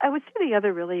 And I would say the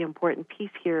other really important piece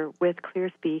here with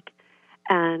ClearSpeak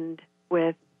and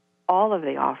with all of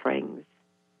the offerings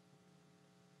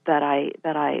that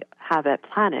I have at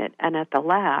Planet and at the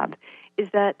lab is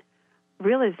that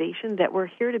realization that we're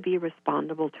here to be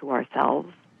responsible to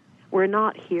ourselves. We're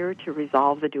not here to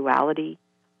resolve the duality.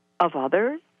 of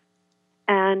others.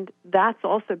 And that's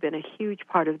also been a huge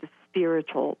part of the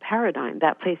spiritual paradigm,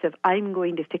 that place of I'm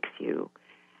going to fix you.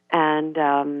 And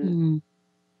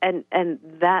and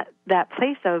that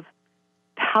place of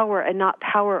power, and not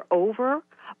power over,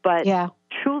 but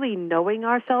truly knowing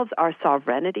ourselves, our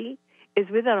sovereignty, is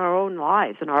within our own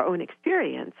lives and our own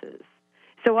experiences.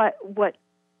 So what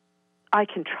I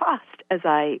can trust as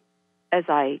I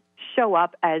show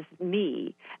up as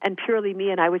me and purely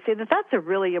me, and I would say that that's a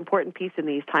really important piece in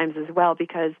these times as well,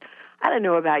 because I don't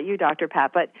know about you, Dr.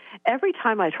 Pat, but every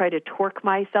time I try to torque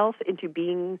myself into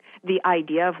being the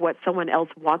idea of what someone else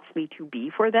wants me to be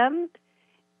for them,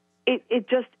 it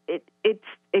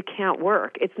can't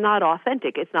work. It's not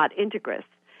authentic. It's not integrous.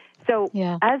 So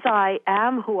as I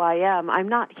am who I am, I'm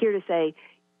not here to say,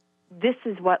 this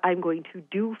is what I'm going to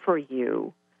do for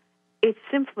you. It's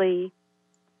simply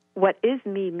what is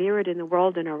me mirrored in the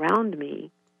world and around me.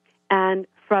 And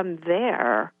from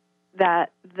there,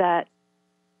 that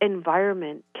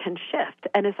environment can shift.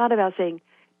 And it's not about saying,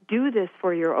 do this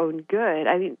for your own good.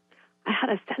 I mean, I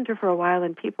had a center for a while,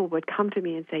 and people would come to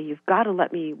me and say, you've got to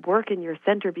let me work in your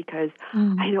center because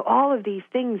I know all of these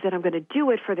things and I'm going to do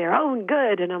it for their own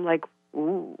good. And I'm like,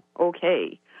 ooh,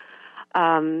 okay.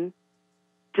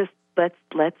 Just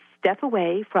let's step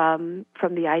away from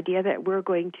the idea that we're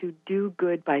going to do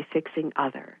good by fixing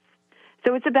others.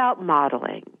 So it's about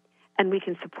modeling, and we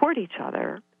can support each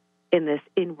other in this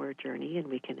inward journey, and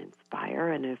we can inspire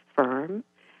and affirm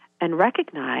and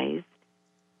recognize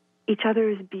each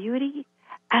other's beauty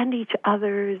and each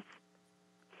other's,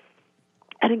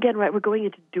 and again, right, we're going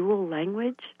into dual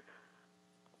language,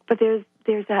 but there's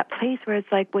that place where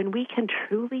it's like when we can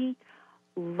truly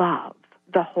love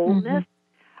the wholeness,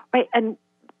 right? And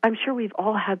I'm sure we've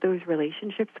all had those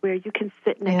relationships where you can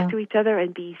sit next to each other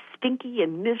and be stinky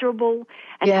and miserable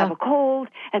and have a cold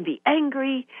and be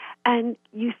angry, and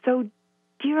you so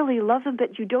dearly love them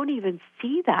that you don't even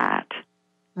see that.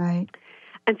 Right.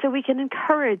 And so we can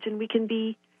encourage and we can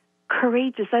be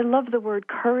courageous. I love the word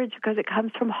courage because it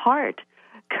comes from heart.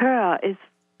 Cœur is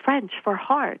French for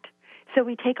heart. So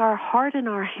we take our heart in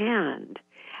our hand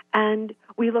and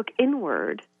we look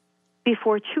inward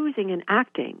before choosing and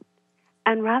acting.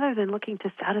 And rather than looking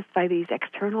to satisfy these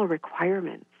external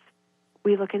requirements,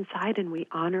 we look inside and we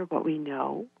honor what we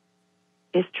know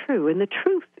is true. And the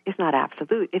truth is not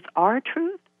absolute. It's our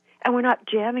truth, and we're not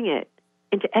jamming it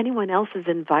into anyone else's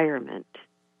environment.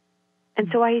 And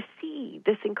so I see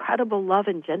this incredible love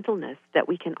and gentleness that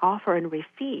we can offer and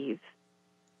receive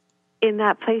in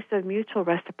that place of mutual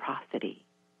reciprocity,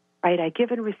 right? I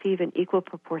give and receive in equal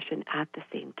proportion at the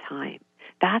same time.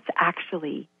 That's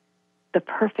actually the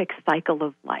perfect cycle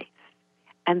of life.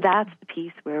 And that's the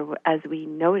piece where, as we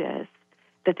notice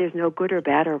that there's no good or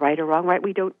bad or right or wrong, right?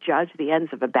 We don't judge the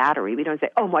ends of a battery. We don't say,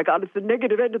 oh my God, it's the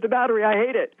negative end of the battery. I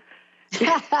hate it.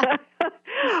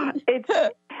 It's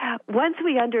once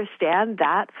we understand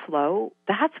that flow,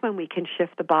 that's when we can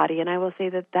shift the body. And I will say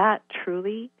that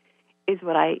truly is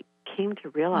what I came to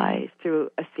realize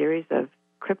through a series of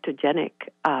cryptogenic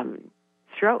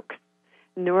strokes,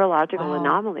 neurological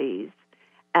anomalies.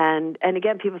 And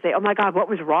again, people say, oh my God, what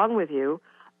was wrong with you?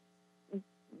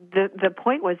 The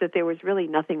point was that there was really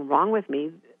nothing wrong with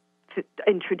me.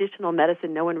 In traditional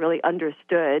medicine, no one really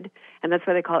understood, and that's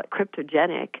why they call it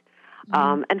cryptogenic.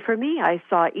 And for me, I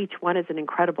saw each one as an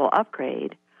incredible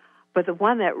upgrade. But the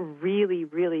one that really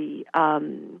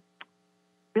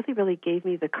gave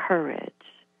me the courage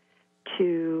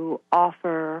to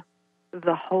offer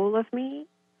the whole of me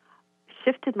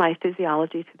shifted my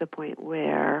physiology to the point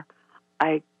where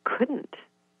I couldn't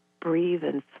breathe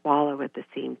and swallow at the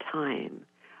same time,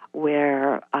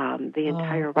 where the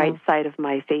entire right side of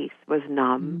my face was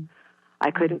numb. I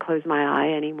couldn't close my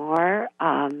eye anymore.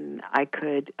 I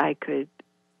could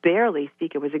barely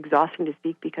speak. It was exhausting to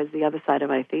speak because the other side of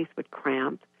my face would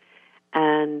cramp.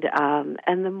 And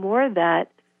the more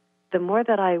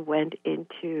that I went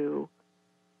into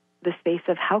the space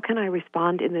of how can I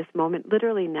respond in this moment,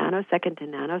 literally nanosecond to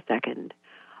nanosecond.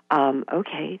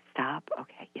 Okay, stop.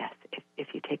 Okay, yes. If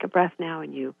you take a breath now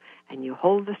and you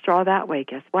hold the straw that way,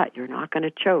 guess what? You're not going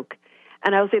to choke.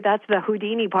 And I will say that's the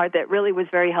Houdini part that really was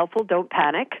very helpful. Don't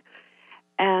panic.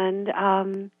 And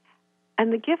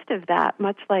the gift of that,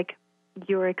 much like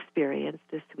your experience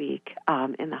this week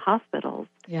in the hospitals,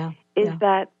 is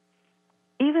that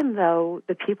even though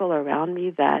the people around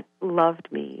me that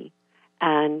loved me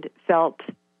and felt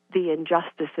the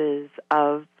injustices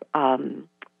of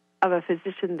a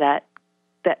physician that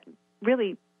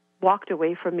really walked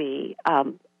away from me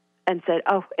and said,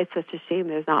 oh, it's such a shame,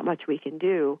 there's not much we can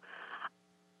do.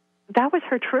 That was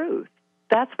her truth.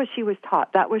 that's what she was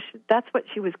taught. That's what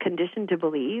she was conditioned to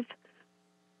believe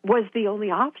was the only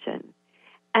option.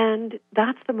 And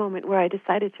that's the moment where I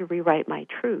decided to rewrite my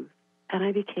truth. And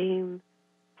I became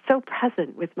so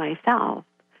present with myself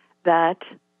that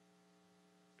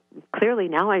clearly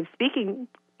now I'm speaking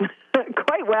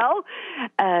quite well,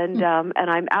 and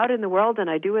I'm out in the world, and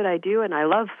I do what I do, and I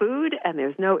love food, and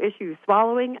there's no issue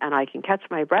swallowing, and I can catch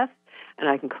my breath, and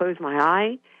I can close my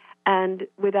eye, and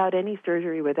without any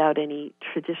surgery, without any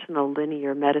traditional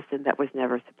linear medicine that was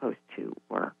never supposed to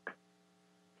work.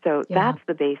 So that's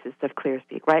the basis of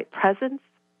ClearSpeak, right? Presence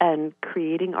and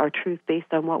creating our truth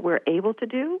based on what we're able to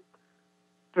do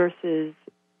versus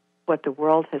what the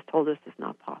world has told us is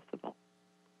not possible.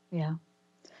 Yeah.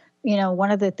 You know,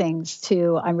 one of the things,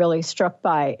 too, I'm really struck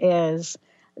by is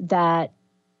that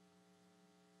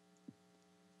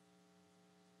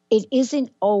it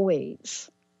isn't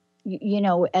always, you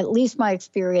know, at least my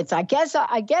experience. I guess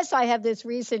I have this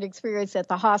recent experience at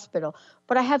the hospital,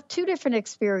 but I have two different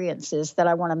experiences that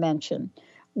I want to mention.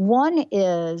 One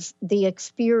is the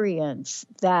experience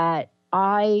that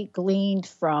I gleaned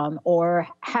from or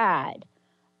had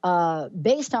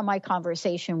based on my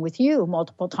conversation with you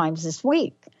multiple times this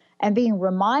week and being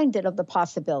reminded of the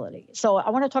possibility. So I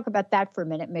want to talk about that for a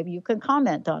minute. Maybe you can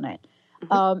comment on it.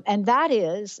 Mm-hmm. And that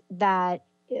is that,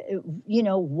 you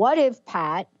know, what if,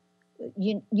 Pat,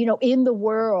 you know, in the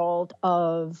world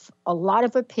of a lot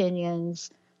of opinions,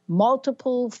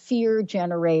 multiple fear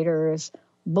generators,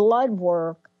 blood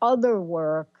work, other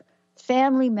work,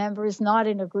 family members not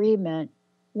in agreement,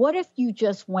 what if you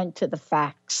just went to the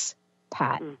facts,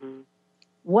 Pat? Mm-hmm.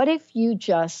 What if you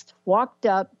just walked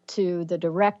up to the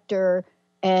director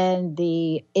and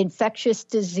the infectious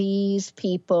disease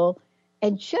people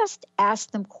and just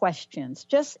asked them questions,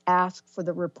 just asked for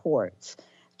the reports,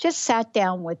 just sat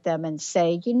down with them and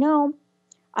say, you know,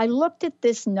 I looked at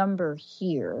this number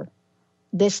here,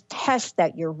 this test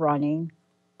that you're running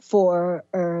for,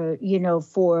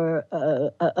 for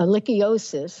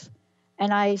ehrlichiosis,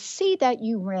 and I see that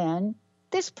you ran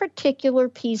this particular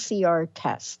PCR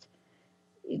test.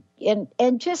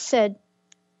 And just said,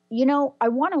 you know, I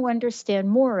want to understand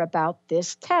more about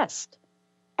this test,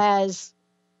 as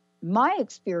my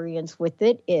experience with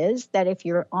it is that if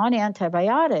you're on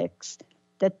antibiotics,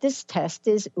 that this test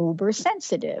is uber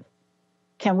sensitive.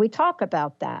 Can we talk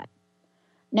about that?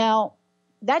 Now,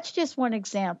 that's just one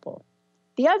example.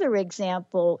 The other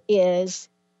example is,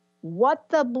 what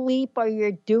the bleep are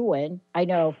you doing? I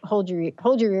know, hold your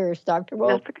ears, Dr.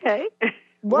 Wolfe. That's okay.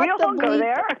 What we don't go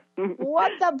there.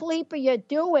 What the bleep are you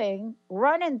doing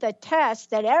running the test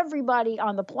that everybody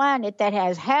on the planet that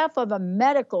has half of a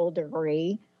medical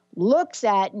degree looks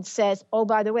at and says, oh,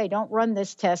 by the way, don't run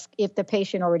this test if the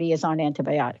patient already is on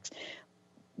antibiotics?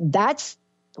 That's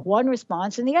one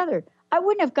response. And the other, I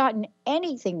wouldn't have gotten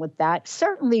anything with that.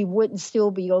 Certainly wouldn't still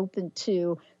be open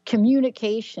to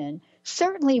communication.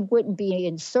 Certainly wouldn't be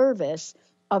in service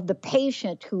of the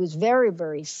patient who is very,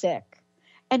 very sick.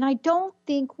 And I don't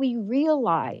think we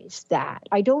realize that.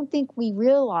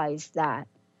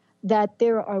 That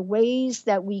there are ways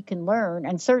that we can learn.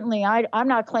 And certainly I'm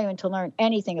not claiming to learn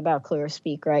anything about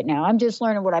ClearSpeak right now. I'm just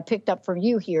learning what I picked up from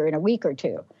you here in a week or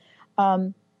two.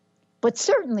 But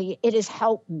certainly it has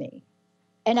helped me.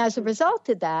 And as a result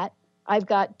of that, I've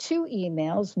got 2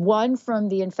 emails, one from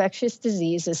the infectious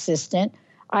disease assistant.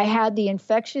 I had the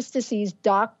infectious disease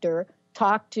doctor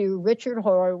talk to Richard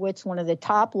Horowitz, one of the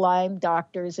top Lyme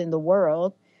doctors in the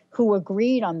world, who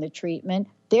agreed on the treatment.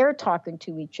 They're talking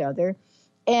to each other.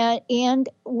 And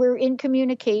we're in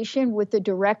communication with the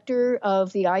director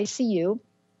of the ICU,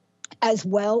 as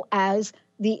well as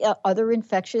the other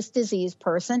infectious disease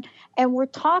person. And we're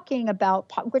talking,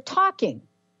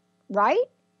 right?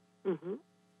 Mm-hmm.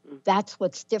 That's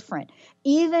what's different.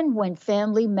 Even when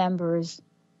family members,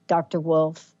 Dr.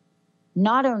 Wolfe,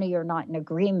 not only are not in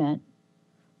agreement,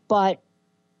 but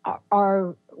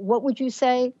are, what would you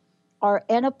say, are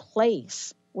in a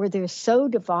place where they're so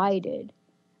divided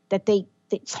that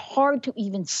it's hard to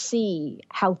even see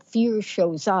how fear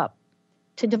shows up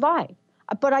to divide.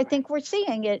 But I think we're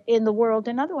seeing it in the world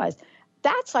and otherwise.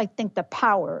 That's, I think, the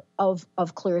power of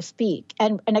ClearSpeak.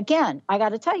 And again, I got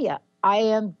to tell you, I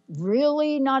am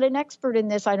really not an expert in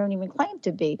this. I don't even claim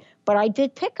to be. But I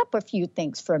did pick up a few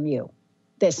things from you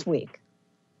this week.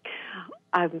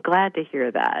 I'm glad to hear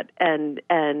that, and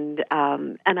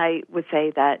I would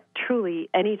say that truly,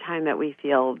 any time that we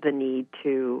feel the need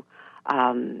to,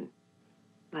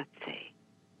 let's see,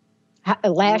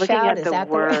 lash out, is that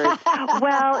the word?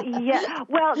 Well, yeah.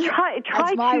 Well, try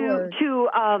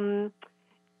to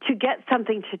to get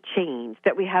something to change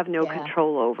that we have no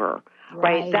control over.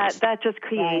 Right. That just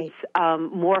creates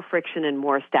more friction and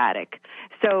more static.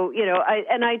 So,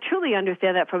 I truly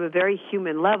understand that from a very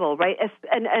human level, right?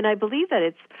 And I believe that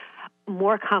it's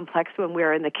more complex when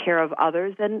we're in the care of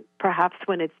others than perhaps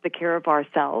when it's the care of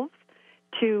ourselves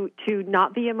to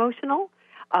not be emotional.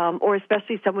 Or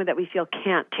especially someone that we feel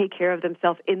can't take care of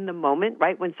themselves in the moment,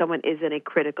 right? When someone is in a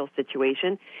critical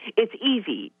situation, it's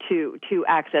easy to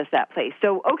access that place.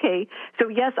 So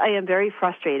yes, I am very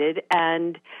frustrated,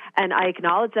 and I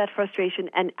acknowledge that frustration.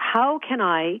 And how can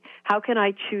I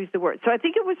choose the words? So I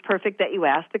think it was perfect that you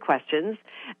asked the questions.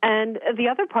 And the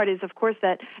other part is, of course,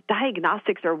 that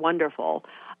diagnostics are wonderful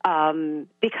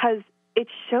because it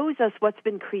shows us what's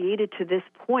been created to this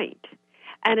point.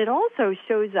 And it also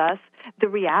shows us the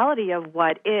reality of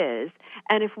what is.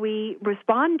 And if we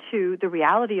respond to the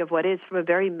reality of what is from a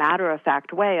very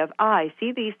matter-of-fact way of, I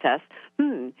see these tests,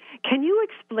 can you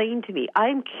explain to me?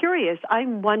 I'm curious.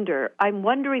 I'm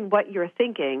wondering what you're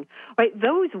thinking. Right?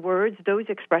 Those words, those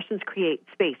expressions create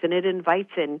space, and it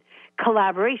invites in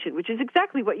collaboration, which is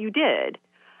exactly what you did.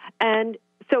 And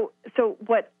so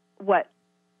what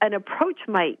an approach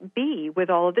might be with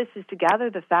all of this is to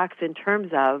gather the facts in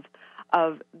terms of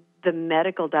the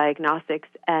medical diagnostics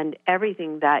and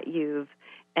everything that you've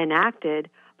enacted,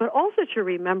 but also to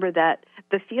remember that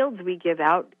the fields we give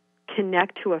out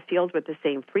connect to a field with the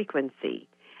same frequency.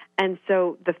 And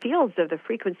so the fields of the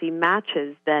frequency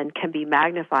matches then can be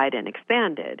magnified and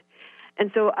expanded. And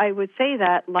so I would say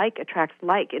that like attracts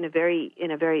like in a very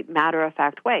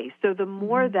matter-of-fact way. So the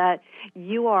more that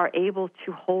you are able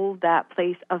to hold that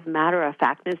place of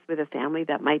matter-of-factness with a family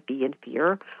that might be in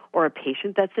fear or a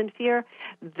patient that's in fear,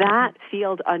 that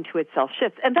field unto itself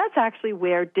shifts. And that's actually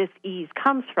where dis-ease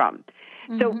comes from.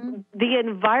 So the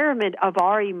environment of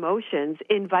our emotions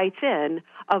invites in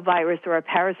a virus or a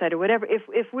parasite or whatever.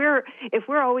 If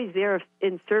we're always there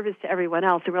in service to everyone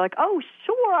else, and we're like, oh,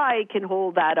 sure, I can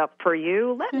hold that up for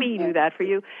you. Let me do that for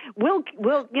you.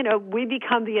 We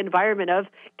become the environment of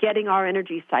getting our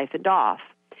energy siphoned off.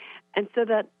 And so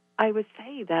that I would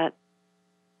say that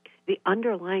the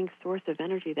underlying source of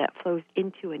energy that flows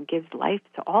into and gives life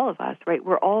to all of us, right?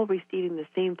 We're all receiving the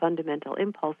same fundamental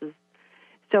impulses.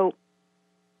 So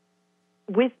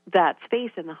with that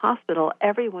space in the hospital,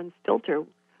 everyone's filter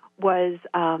was,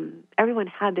 everyone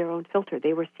had their own filter.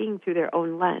 They were seeing through their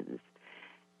own lens.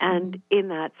 And in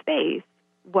that space,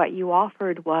 what you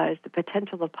offered was the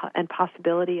potential and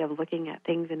possibility of looking at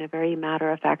things in a very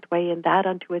matter-of-fact way, and that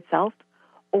unto itself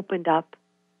opened up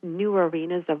new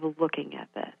arenas of looking at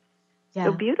this. Yeah.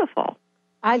 So beautiful.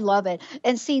 I love it.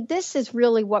 And see, this is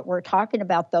really what we're talking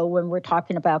about, though, when we're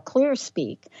talking about clear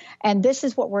speak. And this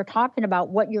is what we're talking about,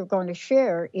 what you're going to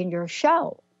share in your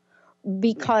show.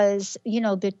 Because,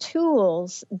 the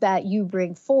tools that you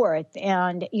bring forth,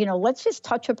 and, let's just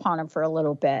touch upon them for a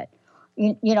little bit.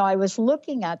 I was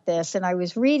looking at this and I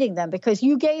was reading them because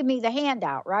you gave me the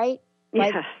handout, right?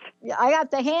 Yes. I got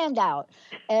the handout.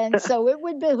 And so it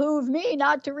would behoove me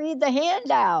not to read the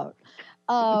handout.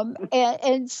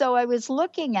 And so I was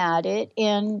looking at it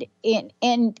and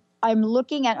I'm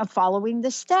looking at following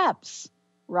the steps,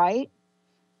 right?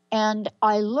 And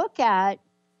I look at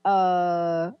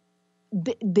the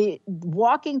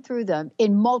walking through them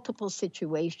in multiple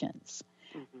situations.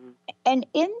 And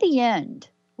in the end,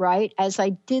 right, as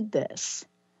I did this,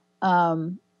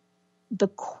 the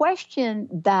question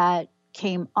that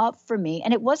came up for me,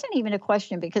 and it wasn't even a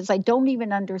question because I don't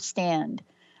even understand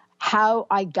how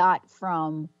I got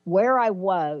from where I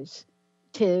was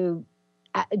to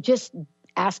just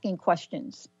asking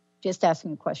questions.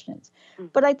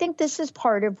 But I think this is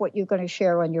part of what you're going to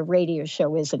share on your radio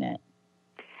show, isn't it?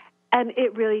 And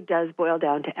it really does boil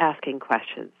down to asking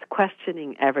questions,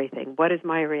 questioning everything. What is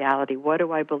my reality? What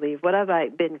do I believe? What have I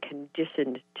been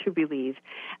conditioned to believe?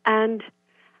 And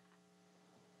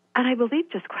I believe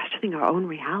just questioning our own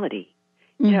reality.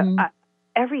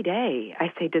 Every day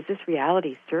I say, does this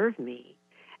reality serve me?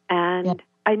 And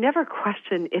I never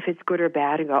question if it's good or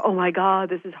bad and go, oh my God,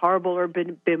 this is horrible, or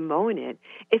bemoan it.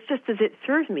 It's just, does it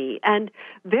serve me? And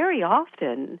very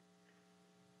often,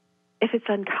 if it's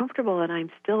uncomfortable and I'm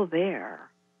still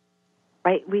there,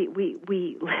 right? We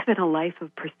live in a life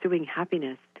of pursuing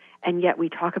happiness, and yet we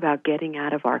talk about getting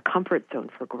out of our comfort zone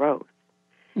for growth.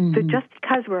 So just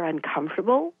because we're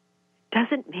uncomfortable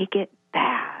doesn't make it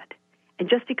bad. And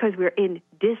just because we're in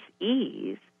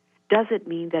dis-ease doesn't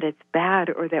mean that it's bad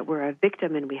or that we're a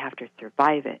victim and we have to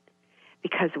survive it.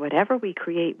 Because whatever we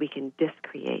create, we can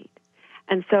discreate.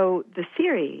 And so the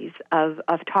series of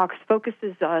talks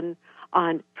focuses on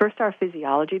first our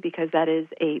physiology, because that is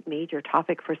a major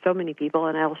topic for so many people,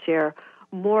 and I'll share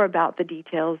more about the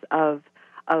details of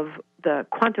the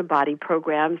quantum body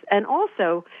programs, and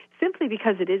also simply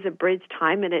because it is a bridge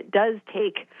time and it does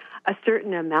take a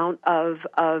certain amount of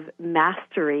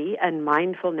mastery and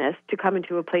mindfulness to come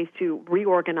into a place to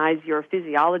reorganize your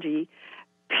physiology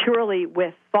purely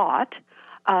with thought.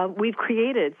 We've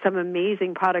created some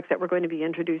amazing products that we're going to be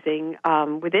introducing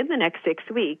within the next 6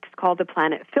 weeks called the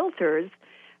Planet Filters.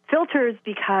 Filters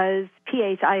because,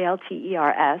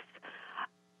 P-H-I-L-T-E-R-S,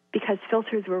 because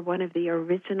filters were one of the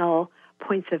original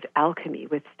points of alchemy.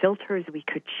 With filters, we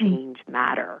could change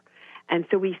matter. And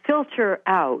so we filter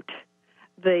out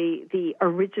the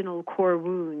original core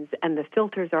wounds, and the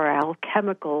filters are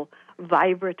alchemical,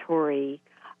 vibratory,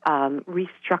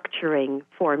 restructuring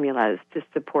formulas to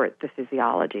support the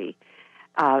physiology.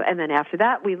 And then after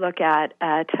that, we look at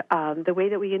the way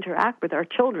that we interact with our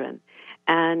children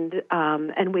and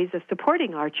ways of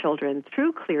supporting our children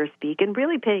through clear speak and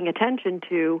really paying attention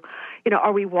to,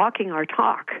 are we walking our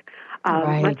talk?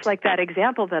 Right. Much like that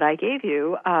example that I gave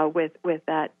you with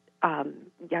that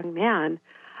young man,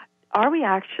 are we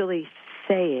actually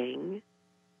saying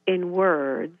in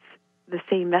words the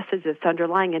same message that's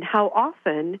underlying? And how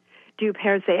often do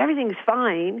parents say everything's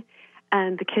fine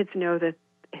and the kids know that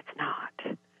it's not?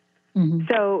 Mm-hmm.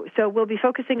 So we'll be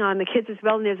focusing on the kids as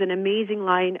well, and there's an amazing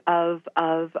line of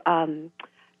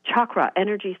chakra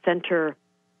energy center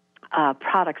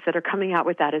products that are coming out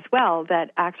with that as well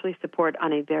that actually support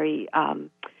on a very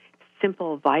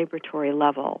simple vibratory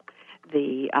level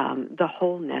the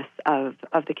wholeness of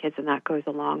the kids, and that goes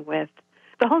along with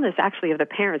the wholeness actually of the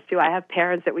parents too. I have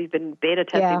parents that we've been beta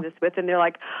testing this with, and they're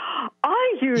like,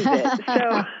 I use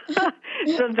it.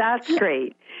 So that's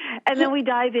great. And then we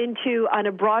dive into, on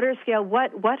a broader scale,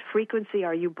 what frequency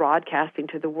are you broadcasting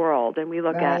to the world? And we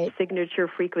look at signature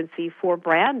frequency for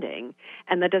branding.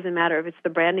 And that doesn't matter if it's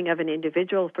the branding of an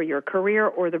individual for your career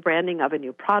or the branding of a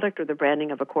new product or the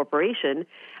branding of a corporation.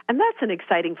 And that's an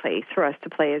exciting place for us to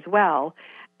play as well.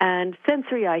 And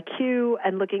sensory IQ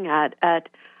and looking at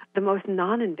the most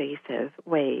non-invasive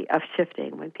way of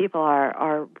shifting when people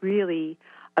are really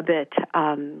a bit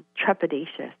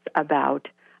trepidatious about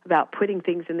putting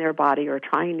things in their body or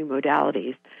trying new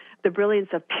modalities, the brilliance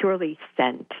of purely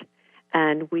scent.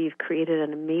 And we've created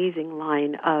an amazing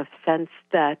line of scents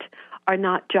that are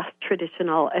not just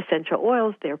traditional essential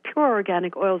oils. They're pure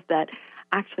organic oils that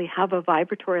actually have a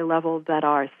vibratory level that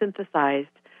are synthesized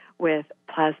with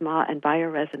plasma and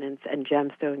bioresonance and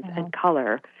gemstones and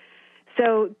color.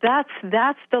 So that's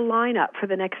the lineup for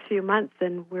the next few months,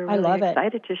 and we're really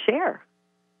excited to share.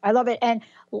 I love it. And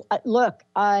look,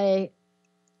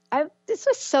 this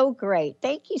was so great.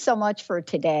 Thank you so much for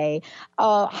today.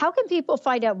 How can people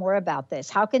find out more about this?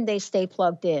 How can they stay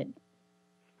plugged in?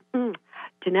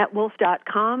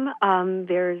 JeanetteWolfe.com.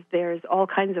 There's all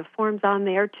kinds of forms on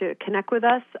there to connect with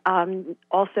us.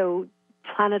 Also,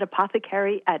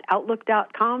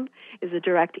 planetapothecary@outlook.com is a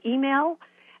direct email.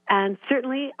 And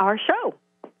certainly our show.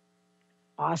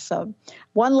 Awesome.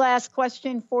 One last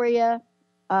question for you.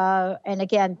 And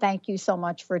again, thank you so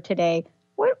much for today.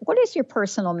 What is your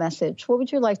personal message? What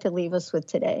would you like to leave us with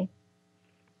today?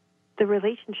 The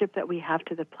relationship that we have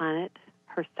to the planet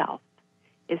herself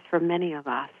is, for many of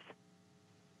us,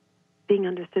 being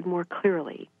understood more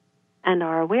clearly, and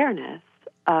our awareness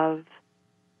of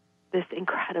this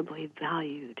incredibly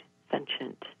valued,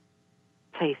 sentient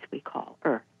place we call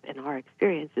Earth. In our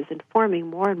experience is informing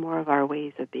more and more of our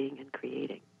ways of being and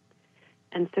creating.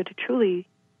 And so to truly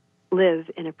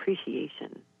live in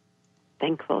appreciation,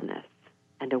 thankfulness,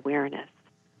 and awareness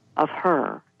of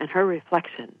her and her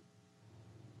reflection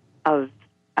of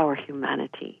our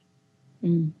humanity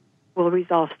will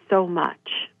resolve so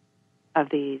much of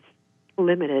these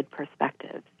limited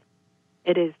perspectives.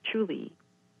 It is truly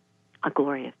a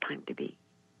glorious time to be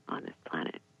on this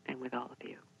planet and with all of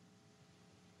you.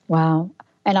 Wow.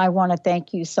 And I want to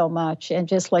thank you so much and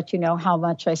just let you know how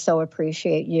much I so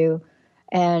appreciate you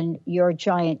and your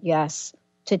giant yes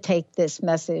to take this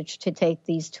message, to take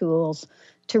these tools,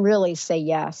 to really say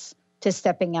yes to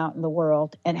stepping out in the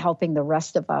world and helping the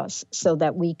rest of us so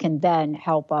that we can then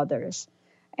help others.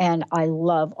 And I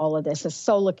love all of this. I'm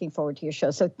so looking forward to your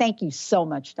show. So thank you so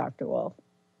much, Dr. Wolfe.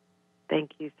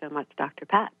 Thank you so much, Dr.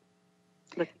 Pat.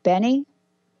 Benny?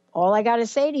 All I got to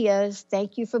say to you is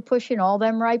thank you for pushing all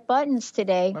them right buttons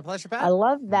today. My pleasure, Pat. I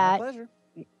love that. My pleasure.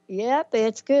 Yep,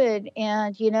 it's good.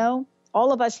 And,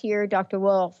 all of us here, Dr.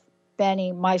 Wolfe,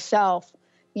 Benny, myself,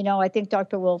 I think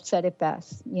Dr. Wolfe said it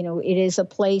best. It is a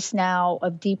place now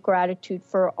of deep gratitude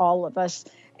for all of us.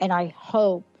 And I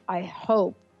hope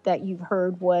that you've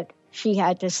heard what she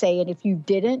had to say. And if you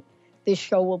didn't, this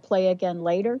show will play again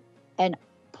later. And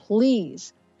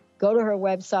please Go to her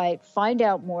website, find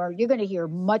out more. You're going to hear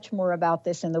much more about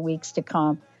this in the weeks to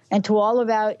come. And to all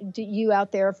about you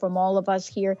out there, from all of us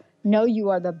here, know you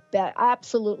are the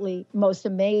absolutely most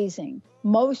amazing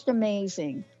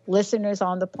listeners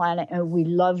on the planet, and we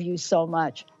love you so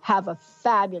much. Have a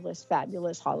fabulous,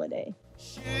 fabulous holiday.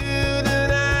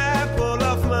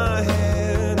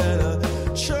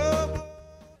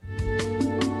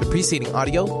 The preceding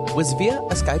audio was via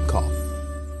a Skype call.